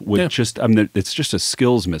schools with it's just a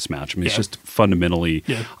skills mismatch. I mean, it's just fundamentally,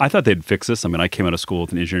 I thought they'd fix this. I mean, I came out of school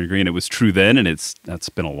with an engineering degree and it was true then, and that's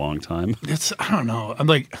been a long time. I don't know.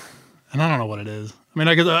 And I don't know what it is. I mean,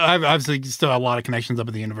 I've obviously still have a lot of connections up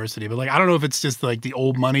at the university, but like, I don't know if it's just like the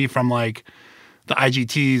old money from like the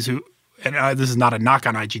IGTs who, and this is not a knock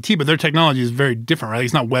on IGT, but their technology is very different, right?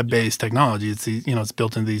 It's not web-based technology. It's it's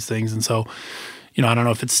built into these things. And so, I don't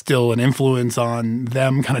know if it's still an influence on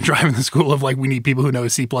them kind of driving the school of like, we need people who know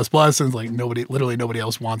C++, and it's like literally nobody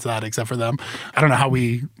else wants that except for them. I don't know how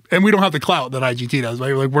we don't have the clout that IGT does.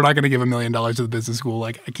 Right? Like, we're not going to give $1 million to the business school.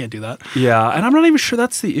 Like, I can't do that. Yeah, and I'm not even sure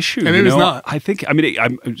that's the issue. I mean, it's not.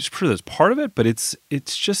 I'm sure that's part of it, but it's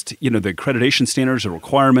just, the accreditation standards, the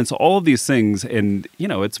requirements, all of these things, and,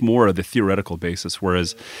 it's more of the theoretical basis.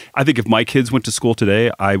 Whereas I think if my kids went to school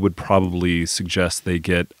today, I would probably suggest they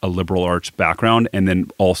get a liberal arts background and then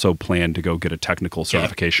also plan to go get a technical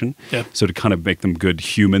certification. Yeah. So to kind of make them good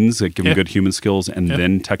humans, give them good human skills and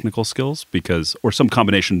then technical skills, or some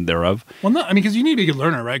combination thereof. Well, no, I mean, because you need to be a good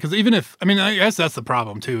learner, right? Because even if, I guess that's the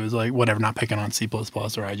problem too, is like, whatever, not picking on C++ or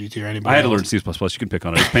IGT or anybody I had to else. learn C++. You can pick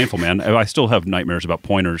on it. It's painful, man. I still have nightmares about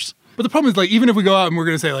pointers. But the problem is, like, even if we go out and we're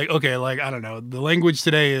going to say, like, okay, like, I don't know, the language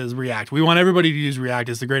today is React. We want everybody to use React.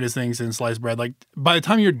 It's the greatest thing since sliced bread. Like, by the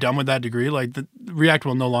time you're done with that degree, like, the React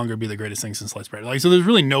will no longer be the greatest thing since sliced bread. Like, so there's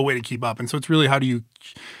really no way to keep up. And so it's really, how do you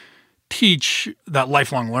teach that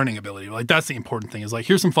lifelong learning ability? Like, that's the important thing, is like,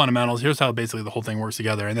 here's some fundamentals. Here's how basically the whole thing works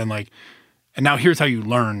together. And then, like, and now here's how you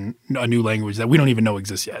learn a new language that we don't even know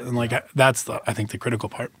exists yet. And like, that's I think the critical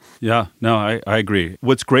part. Yeah, no, I agree.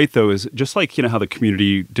 What's great though is just like, how the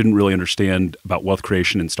community didn't really understand about wealth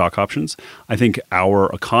creation and stock options. I think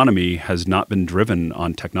our economy has not been driven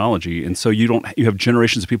on technology. And so you have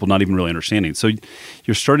generations of people not even really understanding. So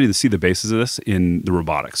you're starting to see the basis of this in the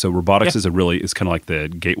robotics. So robotics is kind of like the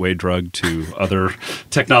gateway drug to other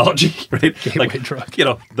technology, right? Gateway drug.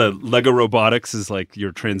 The Lego robotics is like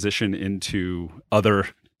your transition into other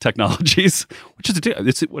technologies, which is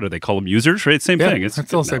what do they call them? Users, right? Same thing. It's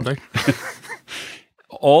still the same thing.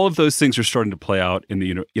 All of those things are starting to play out in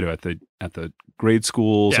the at the grade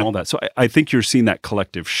schools and all that. So I think you're seeing that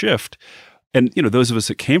collective shift. And those of us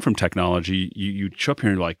that came from technology, you show up here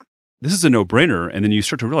and you're like, this is a no-brainer, and then you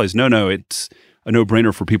start to realize, no, it's a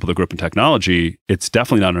no-brainer for people that grew up in technology. It's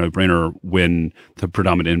definitely not a no-brainer when the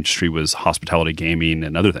predominant industry was hospitality, gaming,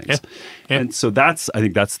 and other things. Yeah. Yeah. And so I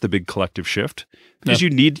think that's the big collective shift, because you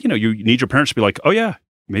need your parents to be like, oh yeah,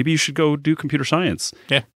 maybe you should go do computer science.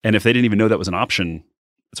 Yeah. And if they didn't even know that was an option,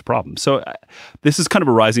 it's a problem. So this is kind of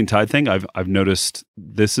a rising tide thing. I've noticed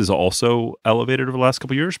this is also elevated over the last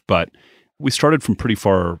couple of years, but we started from pretty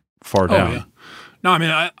far down. Yeah. No,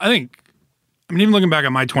 I think, even looking back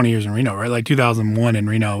at my 20 years in Reno, right? Like 2001 in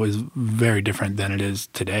Reno is very different than it is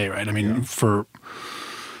today, right? For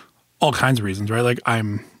all kinds of reasons, right? Like,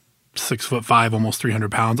 I'm 6'5", almost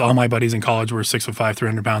 300 pounds. All my buddies in college were 6'5",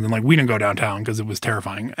 300 pounds. And like, we didn't go downtown because it was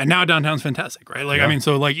terrifying. And now downtown's fantastic, right? Like,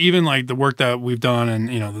 so like, even like the work that we've done and,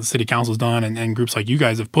 the city council's done and groups like you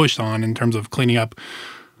guys have pushed on in terms of cleaning up.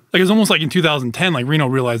 Like, it was almost like in 2010, like Reno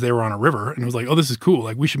realized they were on a river and it was like, oh, this is cool.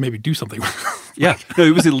 Like, we should maybe do something. Yeah. No,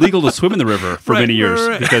 it was illegal to swim in the river for many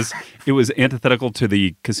years because it was antithetical to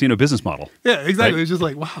the casino business model. Yeah, exactly. Right? It's just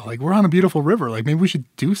like, wow, like, we're on a beautiful river. Like, maybe we should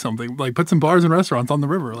do something. Like, put some bars and restaurants on the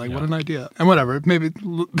river. Like, what an idea. And whatever. Maybe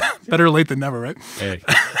better late than never, right? Hey,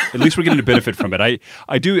 at least we're getting to benefit from it. I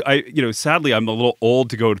sadly, I'm a little old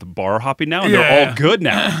to go to the bar hopping now, and they're all good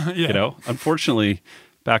now. Unfortunately,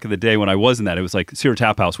 back in the day when I was in that, it was like Sierra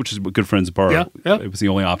Tap House, which is what Good Friends Bar. Yeah, yeah. It was the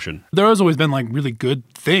only option. There has always been like really good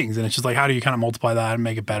things, and it's just like, how do you kind of multiply that and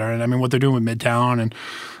make it better? And I mean, what they're doing with Midtown, and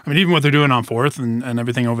I mean, even what they're doing on 4th and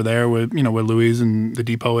everything over there with, you know, where Louis and the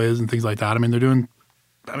Depot is and things like that. I mean, they're doing,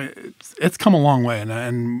 I mean, it's come a long way,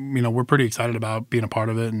 and you know, we're pretty excited about being a part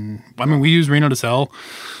of it. And I mean, we use Reno to sell,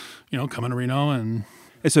 you know, come into Reno and.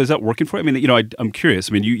 And so is that working for you? I mean, you know, I'm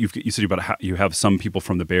curious. I mean, you said about how you have some people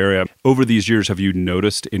from the Bay Area. Over these years, have you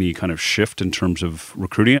noticed any kind of shift in terms of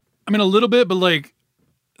recruiting? I mean, a little bit, but like,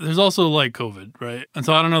 there's also like COVID, right? And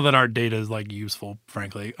so I don't know that our data is like useful,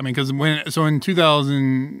 frankly. I mean, because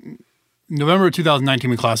in November of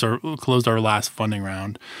 2019, we closed our last funding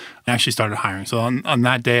round and actually started hiring. So on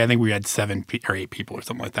that day, I think we had 7 or 8 people or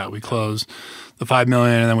something like that. We closed the $5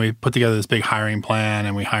 million, and then we put together this big hiring plan,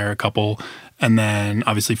 and we hire a couple. And then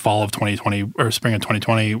obviously fall of 2020 or spring of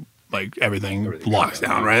 2020, like everything locks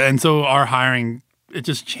down, right? And so our hiring, it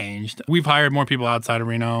just changed. We've hired more people outside of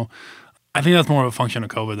Reno. I think that's more of a function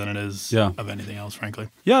of COVID than it is of anything else, frankly.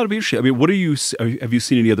 Yeah, it'll be interesting. I mean, have you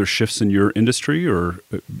seen any other shifts in your industry or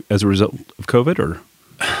as a result of COVID? Or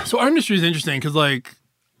so our industry is interesting because like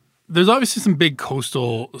there's obviously some big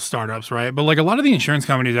coastal startups, right? But like a lot of the insurance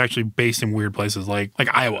companies are actually based in weird places, like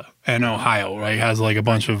Iowa and Ohio, right? Has like a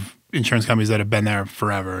bunch of insurance companies that have been there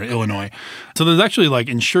forever, Illinois. So there's actually like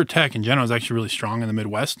InsurTech in general is actually really strong in the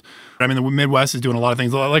Midwest. I mean, the Midwest is doing a lot of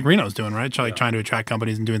things like Reno's doing, right? Like trying to attract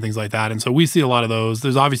companies and doing things like that. And so we see a lot of those.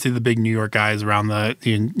 There's obviously the big New York guys around the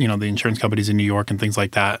insurance companies in New York and things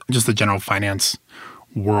like that. Just the general finance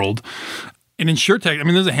world. In InsurTech, I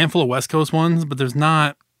mean, there's a handful of West Coast ones, but there's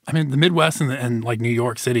not. I mean, the Midwest and like New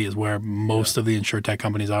York City is where most of the InsurTech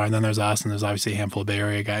companies are. And then there's us, and there's obviously a handful of Bay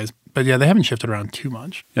Area guys. But yeah, they haven't shifted around too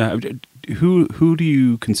much. Yeah. Who do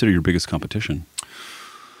you consider your biggest competition?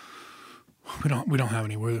 We don't have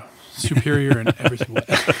any. We're superior in every single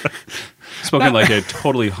way. Spoken like a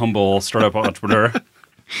totally humble startup entrepreneur.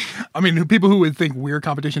 I mean, people who would think we're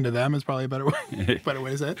competition to them is probably a better way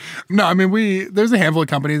to say it. No, I mean, there's a handful of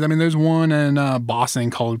companies. I mean, there's one in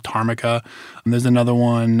Boston called Tarmica. And there's another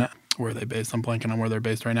one, where are they based? I'm blanking on where they're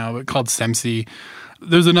based right now, but called Semsi.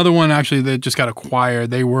 There's another one actually that just got acquired.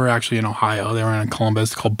 They were actually in Ohio. They were in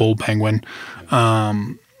Columbus, called Bull Penguin.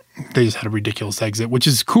 They just had a ridiculous exit, which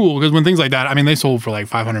is cool because when things like that, I mean, they sold for like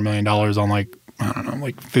 $500 million on like, I don't know,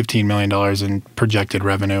 like $15 million in projected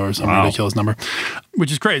revenue or some ridiculous number,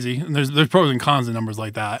 which is crazy. And there's pros and cons in numbers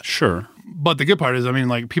like that. Sure. But the good part is, I mean,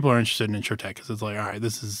 like people are interested in InsurTech because it's like, all right,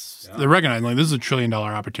 they're recognizing like this is $1 trillion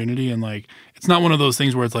opportunity. And like, it's not one of those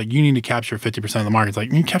things where it's like you need to capture 50% of the market. It's like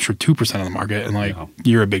you need to capture 2% of the market and like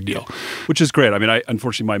you're a big deal. Which is great. I mean,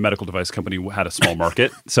 unfortunately, my medical device company had a small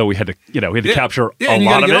market. So we had to capture a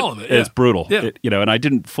lot of it. All of it. Yeah. It's brutal. Yeah. And I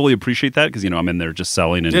didn't fully appreciate that because, I'm in there just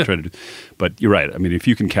selling and trying to but you're right. I mean, if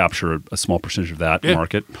you can capture a small percentage of that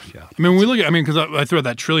market. Yeah. I mean, when we look at, because I threw out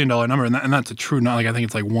that $1 trillion number and that's a true, not like I think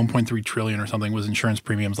it's like 1.3 trillion or something was insurance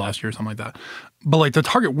premiums last year or something like that. But like the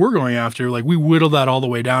target we're going after, like we whittled that all the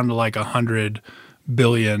way down to like 100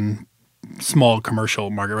 billion small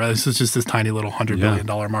commercial market, right? This is just this tiny little $100 billion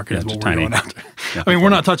market is what we're going after. Yeah, I mean, we're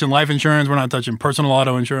not touching life insurance. We're not touching personal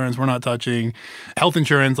auto insurance. We're not touching health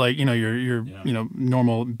insurance, like, your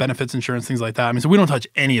normal benefits insurance, things like that. I mean, so we don't touch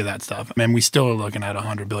any of that stuff. I mean, we still are looking at a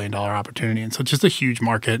 $100 billion opportunity. And so it's just a huge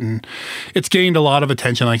market. And it's gained a lot of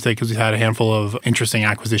attention, like I say, because we've had a handful of interesting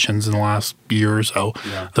acquisitions in the last year or so.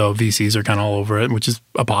 Yeah. So VCs are kind of all over it, which is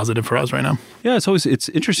a positive for us right now. Yeah, it's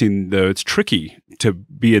interesting, though. It's tricky to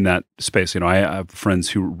be in that space. I have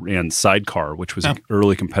friends who ran Sidecar, which was an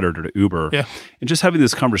early competitor to Uber. Yeah. And just having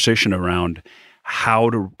this conversation around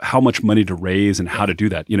how much money to raise and how to do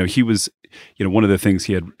that. He was, one of the things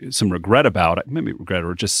he had some regret about, maybe regret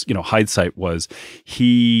or just, hindsight was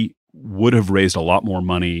he would have raised a lot more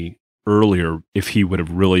money earlier if he would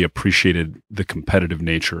have really appreciated the competitive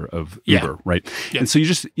nature of Uber, right? Yeah. And so you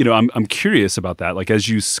just, I'm curious about that. Like as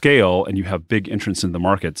you scale and you have big entrants in the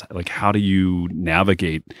markets, like how do you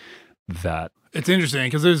navigate that? It's interesting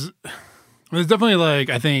because there's definitely like,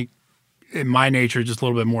 I think in my nature, just a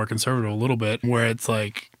little bit more conservative, a little bit where it's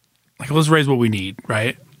like let's raise what we need,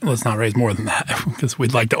 right? Let's not raise more than that because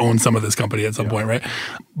we'd like to own some of this company at some point, right?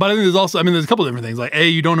 But I think there's also, there's a couple of different things. Like,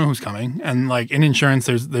 you don't know who's coming. And like in insurance,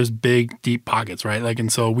 there's big, deep pockets, right? Like,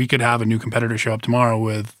 and so we could have a new competitor show up tomorrow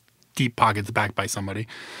with deep pockets backed by somebody.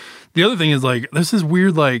 The other thing is like, this is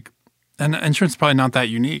weird, like, and insurance is probably not that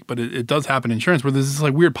unique, but it does happen in insurance where there's this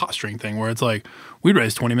like weird posturing thing where it's like, we'd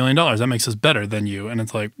raise $20 million. That makes us better than you. And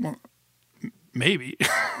it's like, well, maybe.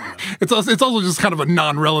 It's also just kind of a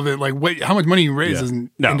non-relevant, like, how much money you raise Yeah.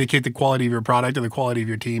 doesn't No. indicate the quality of your product or the quality of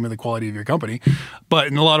your team or the quality of your company. But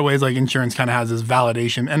in a lot of ways, like insurance kind of has this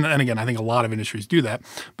validation. And again, I think a lot of industries do that.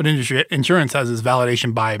 But insurance has this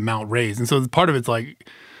validation by amount raised. And so part of it's like,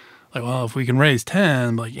 well, if we can raise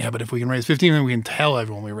 10, like, yeah, but if we can raise 15, then we can tell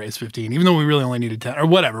everyone we raised 15, even though we really only needed 10 or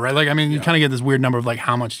whatever, right? Like, I mean, you kind of get this weird number of like,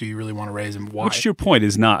 how much do you really want to raise and why? Which, to your point,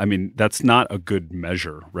 is not, I mean, that's not a good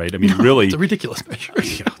measure, right? I mean, really. It's a ridiculous measure.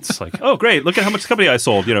 It's like, oh, great, look at how much company I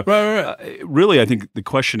sold, Right. Really, I think the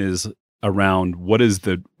question is around what is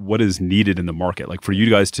needed in the market, like for you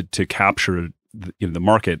guys to capture the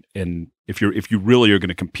market. And if you really are going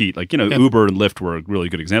to compete, like, Uber and Lyft were really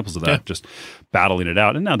good examples of that, just battling it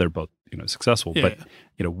out. And now they're both, successful. Yeah.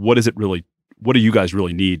 But, what do you guys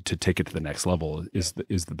really need to take it to the next level is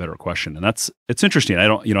the better question. And it's interesting. I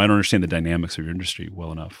don't understand the dynamics of your industry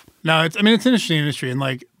well enough. No, it's an interesting industry. And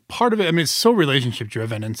like, part of it, I mean, it's so relationship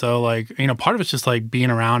driven. And so like, part of it's just like being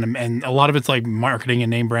around and a lot of it's like marketing and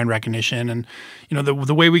name brand recognition. And,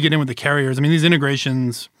 the way we get in with the carriers, I mean, these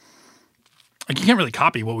integrations, like, you can't really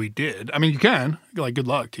copy what we did. I mean, you can, like, good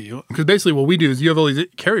luck to you. Because basically what we do is you have all these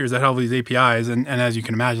carriers that have all these APIs. And as you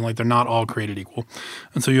can imagine, like, they're not all created equal.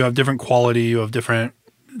 And so you have different quality, you have different,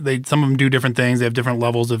 some of them do different things. They have different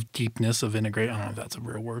levels of deepness of integrate. I don't know if that's a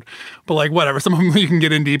real word, but like whatever. Some of them you can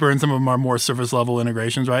get in deeper and some of them are more surface level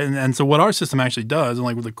integrations, right? And so what our system actually does, and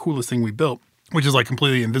like the coolest thing we built, which is like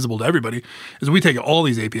completely invisible to everybody, is we take all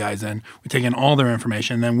these APIs in, we take in all their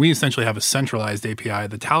information, and then we essentially have a centralized API,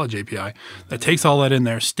 the Talage API, that takes all that in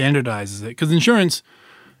there, standardizes it. Because insurance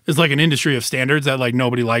is like an industry of standards that like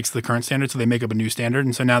nobody likes the current standard, so they make up a new standard.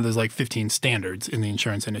 And so now there's like 15 standards in the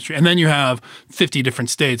insurance industry. And then you have 50 different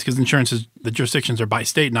states because the jurisdictions are by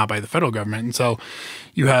state, not by the federal government. And so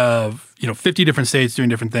you have, 50 different states doing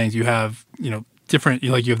different things. You have, different,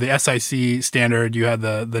 like you have the SIC standard, you have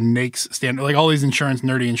the NAICS standard, like all these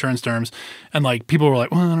nerdy insurance terms. And like people were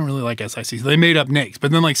like, well, I don't really like SIC. So they made up NAICS.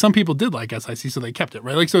 But then like some people did like SIC, so they kept it,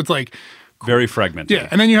 right? Like, so it's like, very fragmented. Yeah,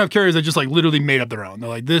 and then you have carriers that just like literally made up their own. They're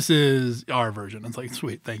like, this is our version. It's like,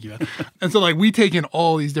 sweet, thank you. And so like we take in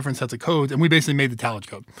all these different sets of codes and we basically made the Talage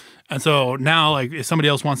code. And so now like if somebody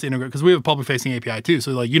else wants to integrate, because we have a public facing API too,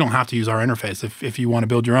 so like you don't have to use our interface. If you want to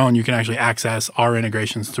build your own, you can actually access our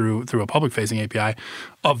integrations through a public facing API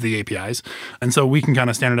of the APIs. And so we can kind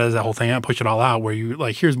of standardize that whole thing out, push it all out where you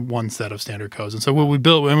like, here's one set of standard codes. And so what we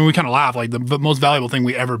built, I mean, we kind of laugh, like the most valuable thing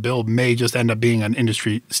we ever build may just end up being an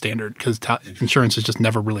industry standard because insurance has just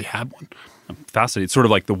never really had one. I'm fascinated. It's sort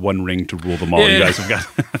of like the one ring to rule them all. Yeah. You guys have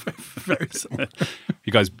got very similar.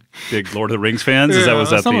 You guys big Lord of the Rings fans? Was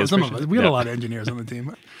that some the of inspiration? us. We had a lot of engineers on the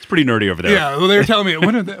team. It's pretty nerdy over there. Yeah, well, they were telling me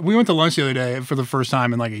we went to lunch the other day for the first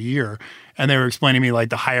time in like a year, and they were explaining to me like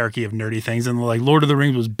the hierarchy of nerdy things, and like Lord of the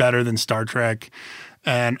Rings was better than Star Trek,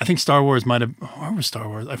 and I think Star Wars might have. Where was Star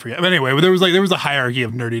Wars? I forget. But anyway, there was a hierarchy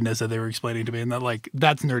of nerdiness that they were explaining to me, and that like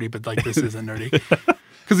that's nerdy, but like this isn't nerdy.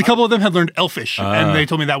 Because a couple of them had learned Elfish, and they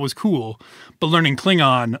told me that was cool, but learning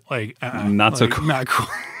Klingon, like Not so cool. Not cool.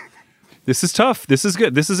 This is tough. This is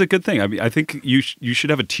good. This is a good thing. I mean, I think you should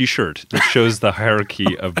have a T-shirt that shows the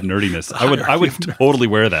hierarchy of nerdiness. I would totally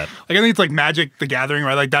wear that. Like I think it's like Magic the Gathering,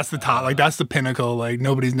 right? Like that's the top, like that's the pinnacle. Like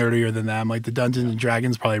nobody's nerdier than them. Like the Dungeons and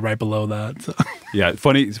Dragons probably right below that. So. Yeah,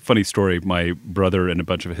 funny story. My brother and a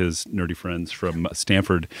bunch of his nerdy friends from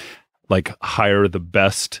Stanford like hire the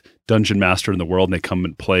best dungeon master in the world, and they come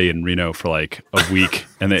and play in Reno for like a week,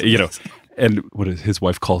 and they and what his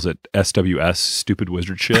wife calls it SWS, stupid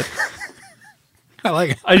wizard shit. I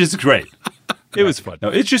like it. It's great. It was fun. No,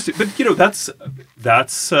 it's just, but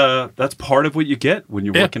that's part of what you get when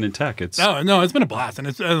you're working in tech. No, it's been a blast, and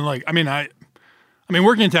it's like I mean,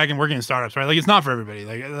 working in tech and working in startups, right? Like it's not for everybody.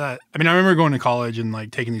 Like that. I mean, I remember going to college and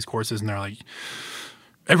like taking these courses, and they're like,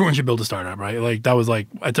 everyone should build a startup, right? Like that was like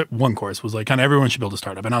I took one course was like kind of everyone should build a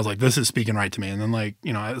startup, and I was like, this is speaking right to me. And then like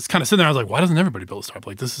I was kind of sitting there, I was like, why doesn't everybody build a startup?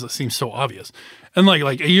 Like seems so obvious. And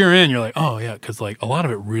like a year in, you're like, oh yeah, because like a lot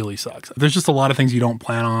of it really sucks. There's just a lot of things you don't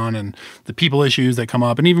plan on, and the people issues that come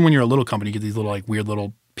up. And even when you're a little company, you get these little like weird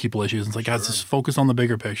little people issues. And it's like, guys, just focus on the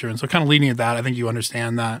bigger picture. And so kind of leading at that, I think you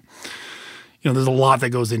understand that there's a lot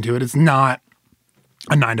that goes into it. It's not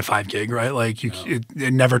a 9-to-5 gig, right? Like it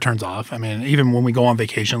never turns off. I mean, even when we go on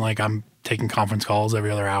vacation, like I'm taking conference calls every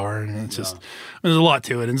other hour, and it's just there's a lot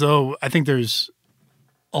to it. And so I think there's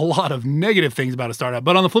a lot of negative things about a startup.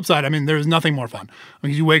 But on the flip side, I mean, there's nothing more fun. I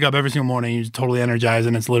mean, you wake up every single morning, you're totally energized,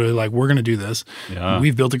 and it's literally like, we're going to do this. Yeah.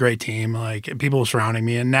 We've built a great team. Like people are surrounding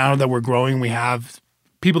me, and now that we're growing, we have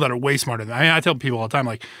people that are way smarter than me. I mean, I tell people all the time,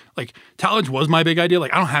 like Talage was my big idea.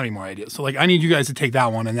 Like I don't have any more ideas. So like I need you guys to take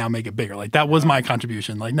that one and now make it bigger. Like that was my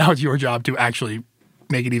contribution. Like now it's your job to actually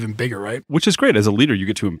make it even bigger, right? Which is great. As a leader, you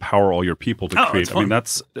get to empower all your people to create. It's fun.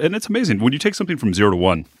 And it's amazing. When you take something from 0 to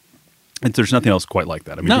 1, there's nothing else quite like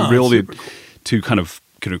that. I mean, No, to really it's super cool. to kind of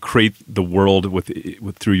create the world with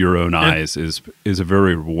through your own eyes is a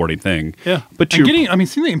very rewarding thing. Yeah. But and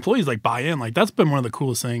seeing the employees like buy in, like that's been one of the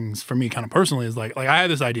coolest things for me kind of personally is like I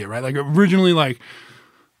had this idea, right? Like originally like,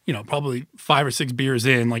 probably 5 or 6 beers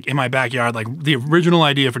in, like in my backyard, like the original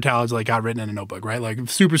idea for Talage like got written in a notebook, right? Like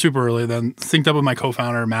super, super early, then synced up with my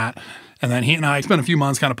co-founder, Matt. And then he and I spent a few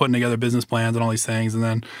months kind of putting together business plans and all these things. And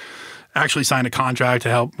then actually signed a contract to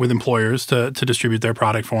help with employers to distribute their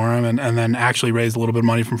product for them, and then actually raised a little bit of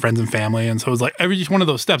money from friends and family. And so it was like every each one of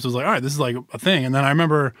those steps was like, all right, this is like a thing. And then I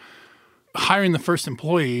remember hiring the first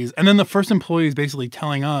employees, and then the first employees basically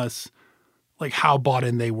telling us like how bought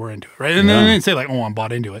in they were into it, right? And then they didn't say like, oh, I'm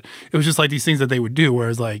bought into it. It was just like these things that they would do,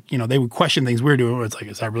 whereas like, they would question things we're doing where it's like,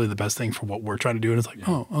 is that really the best thing for what we're trying to do? And it's like,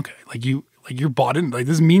 oh, okay. Like you're bought in, like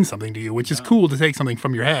this means something to you, which is cool to take something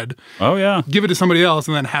from your head. Oh yeah. Give it to somebody else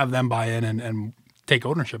and then have them buy in and take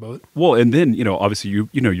ownership of it. Well, and then, obviously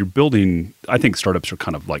you're building, I think startups are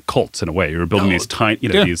kind of like cults in a way. You're building these tiny,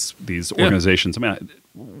 these organizations. I mean,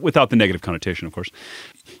 without the negative connotation, of course.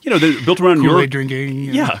 They're built around your drinking.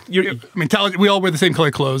 Yeah. We all wear the same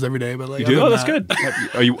color clothes every day, but like you do? Oh, that's good.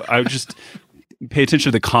 I would just pay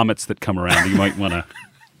attention to the comments that come around. You might want to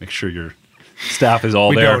make sure your staff is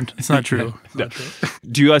all there. We don't. It's not true. No.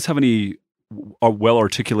 Do you guys have any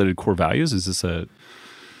well-articulated core values? Is this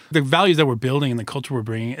the values that we're building and the culture we're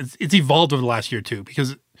bringing, it's evolved over the last year too,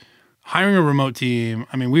 because hiring a remote team,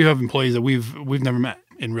 I mean, we have employees that we've never met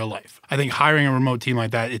in real life. I think hiring a remote team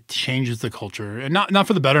like that, it changes the culture, and not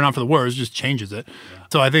for the better, not for the worse, just changes it. Yeah.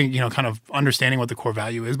 So I think, kind of understanding what the core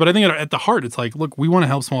value is. But I think at the heart, it's like, look, we want to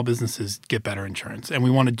help small businesses get better insurance, and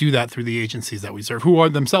we want to do that through the agencies that we serve, who are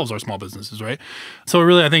themselves our small businesses, right? So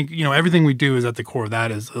really, I think, everything we do is at the core of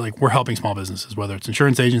that is like, we're helping small businesses, whether it's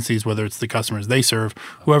insurance agencies, whether it's the customers they serve,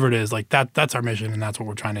 whoever it is, like that's our mission, and that's what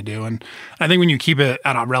we're trying to do. And I think when you keep it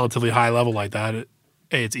at a relatively high level like that,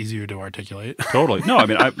 it's easier to articulate. Totally. No, I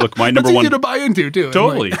mean, look, my number one... It's easier to buy into, too.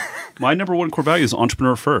 Totally. My number one core value is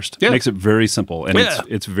entrepreneur first. Yeah. It makes it very simple, and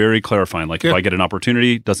it's very clarifying. Like, if I get an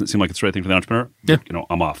opportunity, doesn't seem like it's the right thing for the entrepreneur,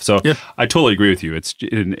 I'm off. So I totally agree with you. It's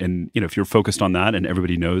and if you're focused on that and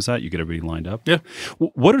everybody knows that, you get everybody lined up. Yeah.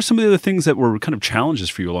 What are some of the other things that were kind of challenges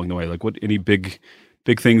for you along the way? Like, any big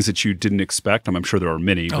things that you didn't expect? I'm sure there are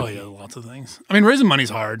many. Oh, yeah, lots of things. I mean, raising money's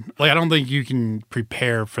hard. Like, I don't think you can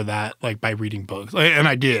prepare for that, like, by reading books. And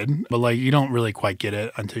I did, but, like, you don't really quite get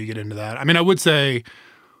it until you get into that. I mean, I would say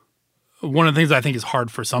one of the things I think is hard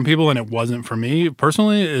for some people, and it wasn't for me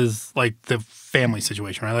personally, is, like, the family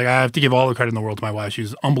situation, right? Like, I have to give all the credit in the world to my wife.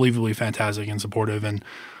 She's unbelievably fantastic and supportive, and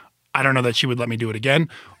I don't know that she would let me do it again,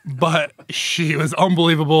 but she was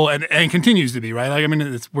unbelievable and continues to be, right? Like, I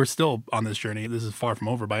mean, we're still on this journey. This is far from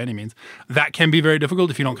over by any means. That can be very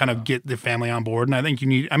difficult if you don't kind of get the family on board. And I think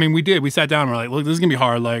we sat down and we're like, look, this is going to be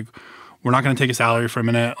hard. Like, we're not going to take a salary for a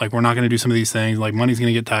minute. Like, we're not going to do some of these things. Like, money's going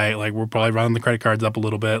to get tight. Like, we're probably running the credit cards up a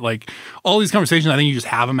little bit. Like, all these conversations, I think you just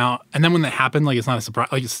have them out. And then when they happen, like, it's not a surprise.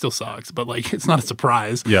 Like, it still sucks, but like, it's not a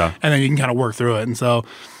surprise. Yeah. And then you can kind of work through it. And so,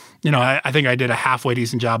 I think I did a halfway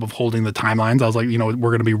decent job of holding the timelines. I was like, we're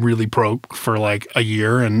going to be really broke for like a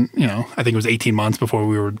year. And, I think it was 18 months before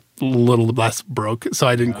we were a little less broke. So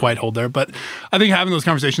I didn't quite hold there. But I think having those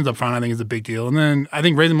conversations up front, I think is a big deal. And then I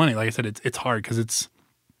think raising money, like I said, it's hard because it's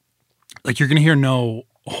like you're going to hear no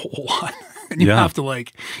a whole lot. And you have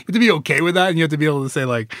to be okay with that. And you have to be able to say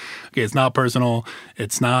like, okay, it's not personal.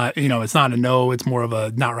 It's not, it's not a no. It's more of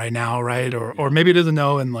a not right now, right? Or maybe it is a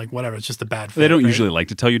no and like whatever. It's just a bad fit. They don't usually like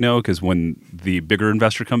to tell you no because when the bigger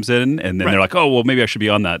investor comes in and then they're like, oh, well, maybe I should be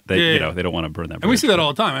on that. They don't want to burn that bridge. And we see that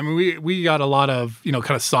all the time. I mean, we got a lot of,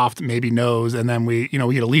 kind of soft maybe no's. And then we get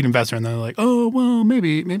a lead investor and they're like, oh, well,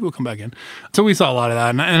 maybe we'll come back in. So we saw a lot of that.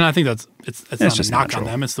 And I think it's not just a knock natural.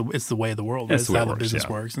 on them. It's the way of the world. It's It's the way how it the works, business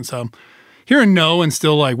works. And so hearing no and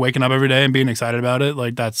still like waking up every day and being excited about it,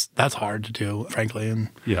 like that's hard to do, frankly. And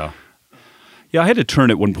yeah, I had to turn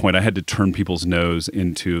at one point. I had to turn people's no's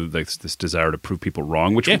into this desire to prove people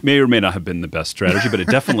wrong, which may or may not have been the best strategy, but it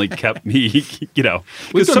definitely kept me,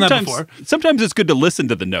 We've done that before. Sometimes it's good to listen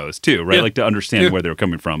to the no's too, right? Like to understand where they're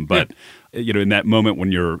coming from. But in that moment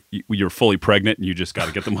when you're fully pregnant and you just got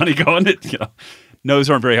to get the money going, no's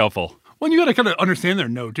aren't very helpful. Well, you got to kind of understand their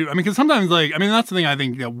no too. I mean, because sometimes that's the thing I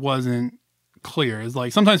think that wasn't clear is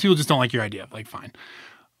like sometimes people just don't like your idea. Like, fine.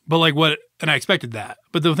 But like and I expected that.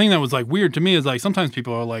 But the thing that was like weird to me is like sometimes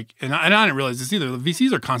people are like, and I didn't realize this either, the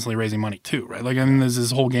VCs are constantly raising money too, right? Like, I mean, there's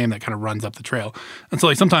this whole game that kind of runs up the trail. And so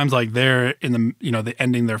like sometimes like they're in the, the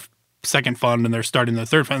ending their second fund and they're starting their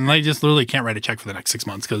third fund, and they just literally can't write a check for the next 6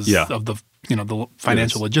 months because of the the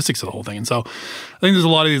financial logistics of the whole thing. And so I think there's a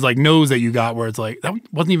lot of these like no's that you got where it's like that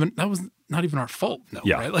was not even our fault. No,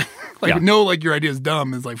 right? No, like your idea is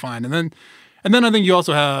dumb is like fine. And then I think you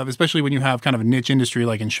also have, especially when you have kind of a niche industry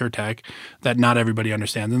like insurtech that not everybody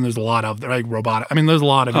understands, and there's a lot of like robotic. I mean, there's a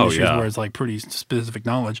lot of industries where it's like pretty specific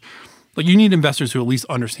knowledge. Like you need investors who at least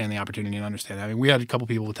understand the opportunity and understand that. I mean, we had a couple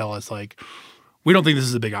people tell us like, we don't think this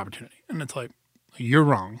is a big opportunity. And it's like, you're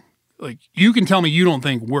wrong. Like you can tell me you don't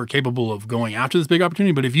think we're capable of going after this big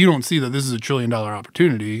opportunity, but if you don't see that this is $1 trillion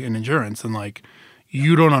opportunity in insurance, then like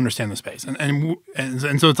you don't understand the space. And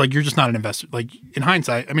so it's like you're just not an investor. Like in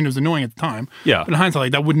hindsight, I mean, it was annoying at the time. Yeah. But in hindsight,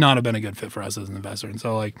 like that would not have been a good fit for us as an investor. And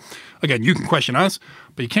so like, again, you can question us,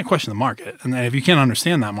 but you can't question the market. And then if you can't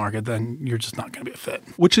understand that market, then you're just not going to be a fit.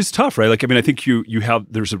 Which is tough, right? Like, I mean, I think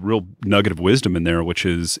there's a real nugget of wisdom in there, which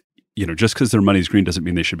is, just because their money's green doesn't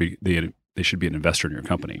mean they should be an investor in your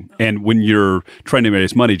company. And when you're trying to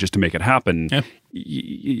raise money just to make it happen,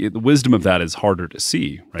 the wisdom of that is harder to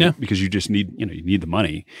see, right? Yeah. Because you just need, you need the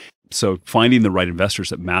money. So finding the right investors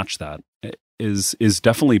that match that is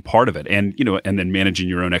definitely part of it. And, and then managing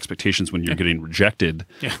your own expectations when you're getting rejected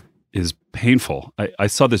is painful. I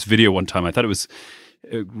saw this video one time. I thought it was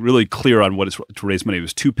really clear on what is to raise money. It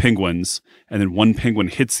was 2 penguins, and then one penguin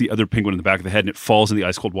hits the other penguin in the back of the head, and it falls in the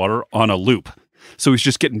ice cold water on a loop. So he's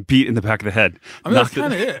just getting beat in the back of the head. I mean, that's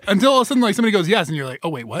kind of it. Until all of a sudden, like somebody goes yes, and you're like, oh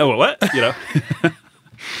wait, what? Oh what?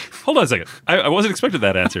 Hold on a second. I wasn't expecting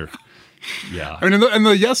that answer. Yeah. I mean, and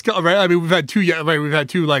the yes call, right? I mean, we've had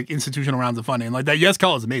two like institutional rounds of funding. Like that yes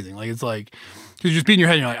call is amazing. Like it's like. Because you're just beating your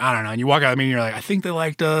head and you're like, I don't know. And you walk out of the meeting and you're like, I think they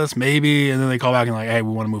liked us, maybe. And then they call back and like, hey,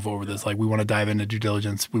 we want to move forward with this. Like, we want to dive into due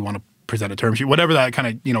diligence. We want to present a term sheet, whatever that kind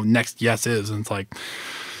of, next yes is. And it's like,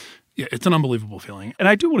 yeah, it's an unbelievable feeling. And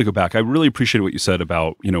I do want to go back. I really appreciate what you said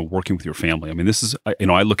about, working with your family. I mean, this is,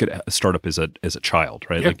 I look at a startup as a child,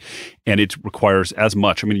 right? Yeah. Like, and it requires as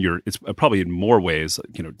much. I mean, it's probably in more ways,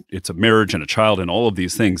 it's a marriage and a child and all of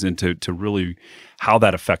these things. And to really, how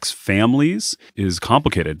that affects families is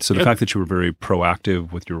complicated. So the fact that you were very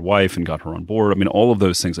proactive with your wife and got her on board, I mean, all of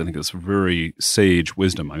those things, I think is very sage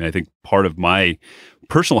wisdom. I mean, I think part of my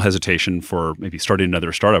personal hesitation for maybe starting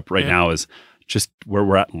another startup right now is just where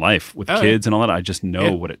we're at in life with kids and all that. I just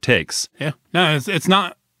know what it takes. Yeah. No, it's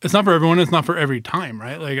not for everyone. It's not for every time,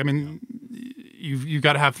 right? Like, I mean, you've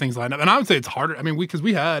got to have things lined up. And I would say it's harder. I mean, we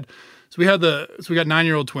got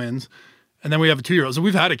 9-year-old twins. And then we have a 2-year-old. So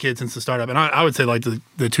we've had a kid since the startup. And I would say like the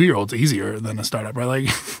 2-year-old's easier than a startup, right? Like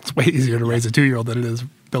it's way easier to raise a 2-year-old than it is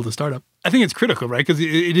build a startup. I think it's critical, right? Because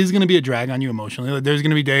it is going to be a drag on you emotionally. Like, there's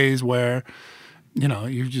going to be days where,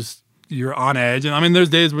 you're on edge. And I mean, there's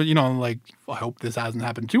days where, like, I hope this hasn't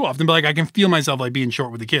happened too often, but like I can feel myself like being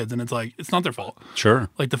short with the kids. And it's like, it's not their fault. Sure.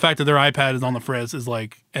 Like the fact that their iPad is on the fritz is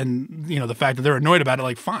like, and the fact that they're annoyed about it,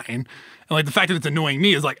 like fine. And like the fact that it's annoying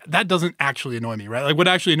me is like, that doesn't actually annoy me, right? Like what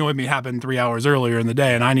actually annoyed me happened 3 hours earlier in the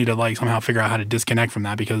day. And I need to like somehow figure out how to disconnect from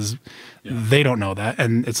that because they don't know that.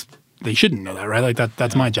 And they shouldn't know that, right? Like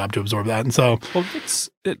that's my job to absorb that. And so, well,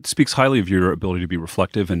 it speaks highly of your ability to be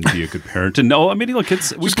reflective and be a good parent. And no, I mean, look,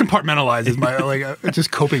 it's just compartmentalizes my it's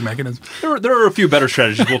just coping mechanism. There are a few better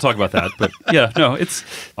strategies. We'll talk about that, but yeah, no, it's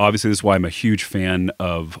obviously this is why I'm a huge fan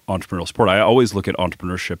of entrepreneurial sport. I always look at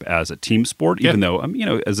entrepreneurship as a team sport, even though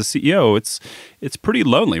as a CEO, it's pretty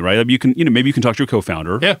lonely, right? I mean, you can maybe you can talk to your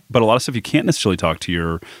co-founder, but a lot of stuff you can't necessarily talk to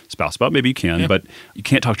your spouse about. Maybe you can, but you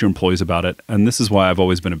can't talk to your employees about it. And this is why I've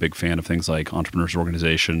always been a big fan of things like Entrepreneurs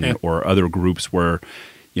Organization or other groups where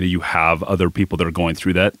you have other people that are going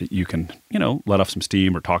through that you can, let off some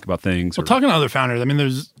steam or talk about things. Well, talking to other founders, I mean,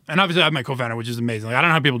 and obviously I have my co-founder, which is amazing. Like, I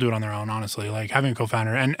don't know how people do it on their own, honestly. Like having a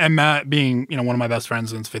co-founder and Matt being, one of my best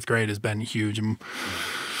friends since 5th grade has been huge. And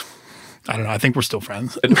I don't know. I think we're still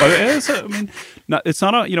friends. It's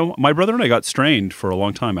not my brother and I got strained for a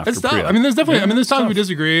long time after Priya. I mean, there's definitely, there's times we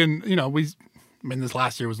disagree and, this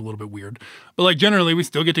last year was a little bit weird, but like generally we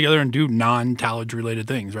still get together and do non-Talage related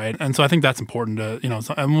things, right? And so I think that's important to,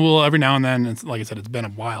 and we'll every now and then, it's like I said, it's been a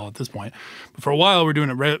while at this point, but for a while we're doing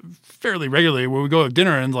it fairly regularly where we go to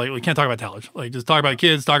dinner and like, we can't talk about Talage. Like just talk about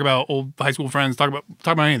kids, talk about old high school friends, talk about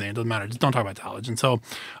anything. It doesn't matter. Just don't talk about Talage. And so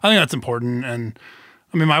I think that's important. And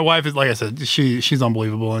I mean, my wife is, like I said, she's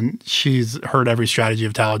unbelievable, and she's heard every strategy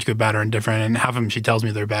of Talage, good, bad, or indifferent, and half of them she tells me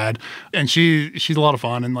they're bad. And she's a lot of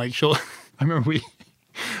fun, and like I remember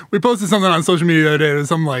we posted something on social media the other day. It was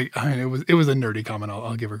something like, I mean, it was a nerdy comment.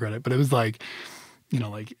 I'll give her credit, but it was like,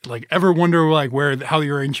 like ever wonder like how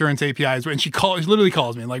your insurance APIs? And she literally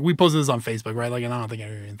calls me. Like we posted this on Facebook, right? Like, and I don't think I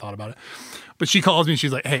even thought about it, but she calls me and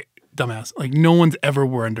she's like, "Hey, dumbass! Like no one's ever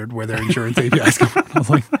wondered where their insurance APIs come from." I was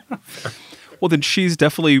like, Well, then she's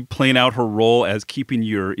definitely playing out her role as keeping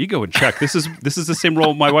your ego in check. This is the same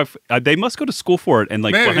role my wife. They must go to school for it, and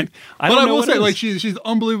like, I don't know. Will say, like, she's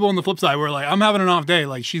unbelievable on the flip side. Where like I'm having an off day,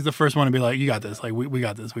 like she's the first one to be like, "You got this. Like we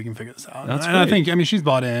got this. We can figure this out." That's and I mean, she's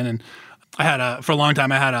bought in. And I had for a long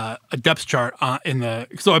time, I had a depth chart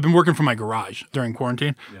so I've been working from my garage during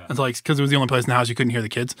quarantine. Yeah. And so like, cause it was the only place in the house you couldn't hear the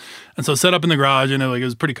kids. And so set up in the garage, and it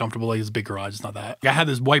was pretty comfortable. Like it was a big garage. It's not that. I had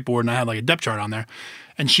this whiteboard and I had like a depth chart on there.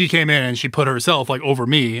 And she came in and she put herself like over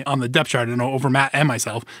me on the depth chart and over Matt and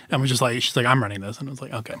myself. And was just like, she's like, I'm running this. And I was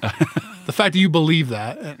like, okay. The fact that you believe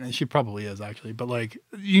that, and she probably is actually, but like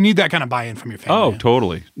you need that kind of buy-in from your family. Oh,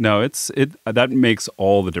 totally. No, that makes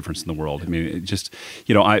all the difference in the world. I mean, it just,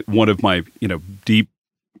 one of my, deep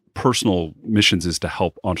personal missions is to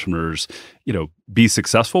help entrepreneurs, be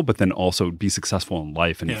successful, but then also be successful in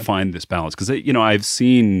life and find this balance. Because, I've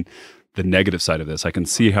seen the negative side of this. I can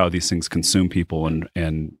see how these things consume people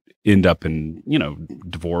and end up in,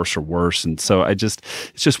 divorce or worse. And so it's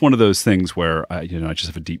just one of those things where I just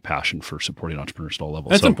have a deep passion for supporting entrepreneurs at all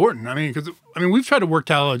levels. That's important. I mean, because we've tried to work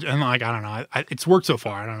Talage, and like, I don't know, it's worked so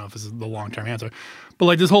far. I don't know if this is the long-term answer, but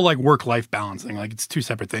like this whole like work-life balance thing, like it's two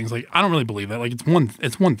separate things. Like I don't really believe that. Like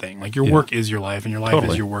it's one thing. Like your work is your life and your life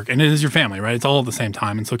is your work, and it is your family, right? It's all at the same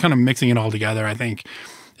time. And so kind of mixing it all together, I think,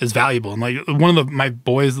 is valuable. And like my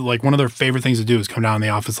boys, like one of their favorite things to do is come down in the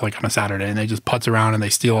office like on a Saturday, and they just putz around and they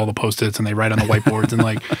steal all the Post-its and they write on the whiteboards and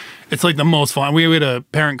like it's like the most fun. We had a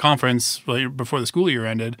parent conference before the school year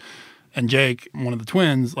ended, and Jake, one of the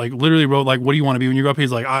twins, like literally wrote like, "What do you want to be when you grow up?"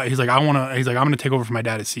 He's like, I'm gonna take over for my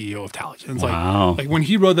dad as CEO of Talage. And it's like when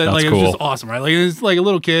he wrote that, that's like cool. It was just awesome, right? Like it's like a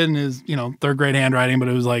little kid in his third grade handwriting, but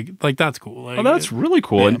it was like that's cool. Like, that's really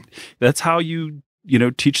cool, and that's how you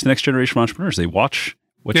teach the next generation of entrepreneurs. They watch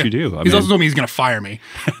what you do. He's also told me he's going to fire me,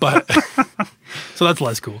 but so that's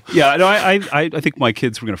less cool. Yeah, no, I think my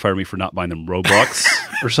kids were going to fire me for not buying them Robux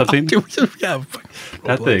or something. That's a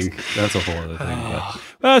whole other thing.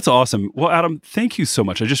 That's awesome. Well, Adam, thank you so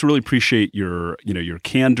much. I just really appreciate your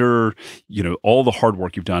candor, all the hard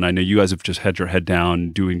work you've done. I know you guys have just had your head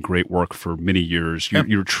down doing great work for many years.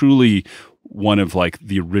 You're truly one of like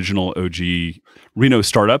the original OG Reno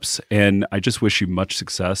startups, and I just wish you much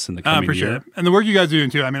success in the coming year. I appreciate it. And the work you guys are doing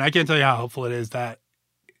too. I mean, I can't tell you how helpful it is that,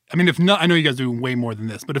 I know you guys do way more than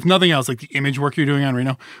this, but if nothing else, like the image work you're doing on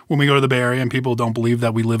Reno, when we go to the Bay Area and people don't believe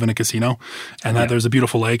that we live in a casino and that there's a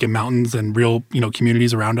beautiful lake and mountains and real,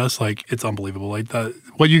 communities around us, like it's unbelievable. Like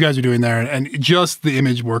what you guys are doing there, and just the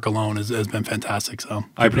image work alone has been fantastic. So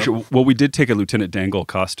I appreciate it. Well, we did take a Lieutenant Dangle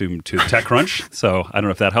costume to TechCrunch, so I don't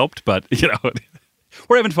know if that helped, but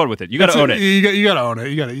we're having fun with it. You got to own it. You got to own it.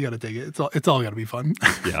 You got to take it. It's all got to be fun.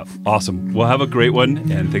 Yeah. Awesome. Well, have a great one,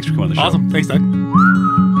 and thanks for coming on the show. Awesome. Thanks, Doug.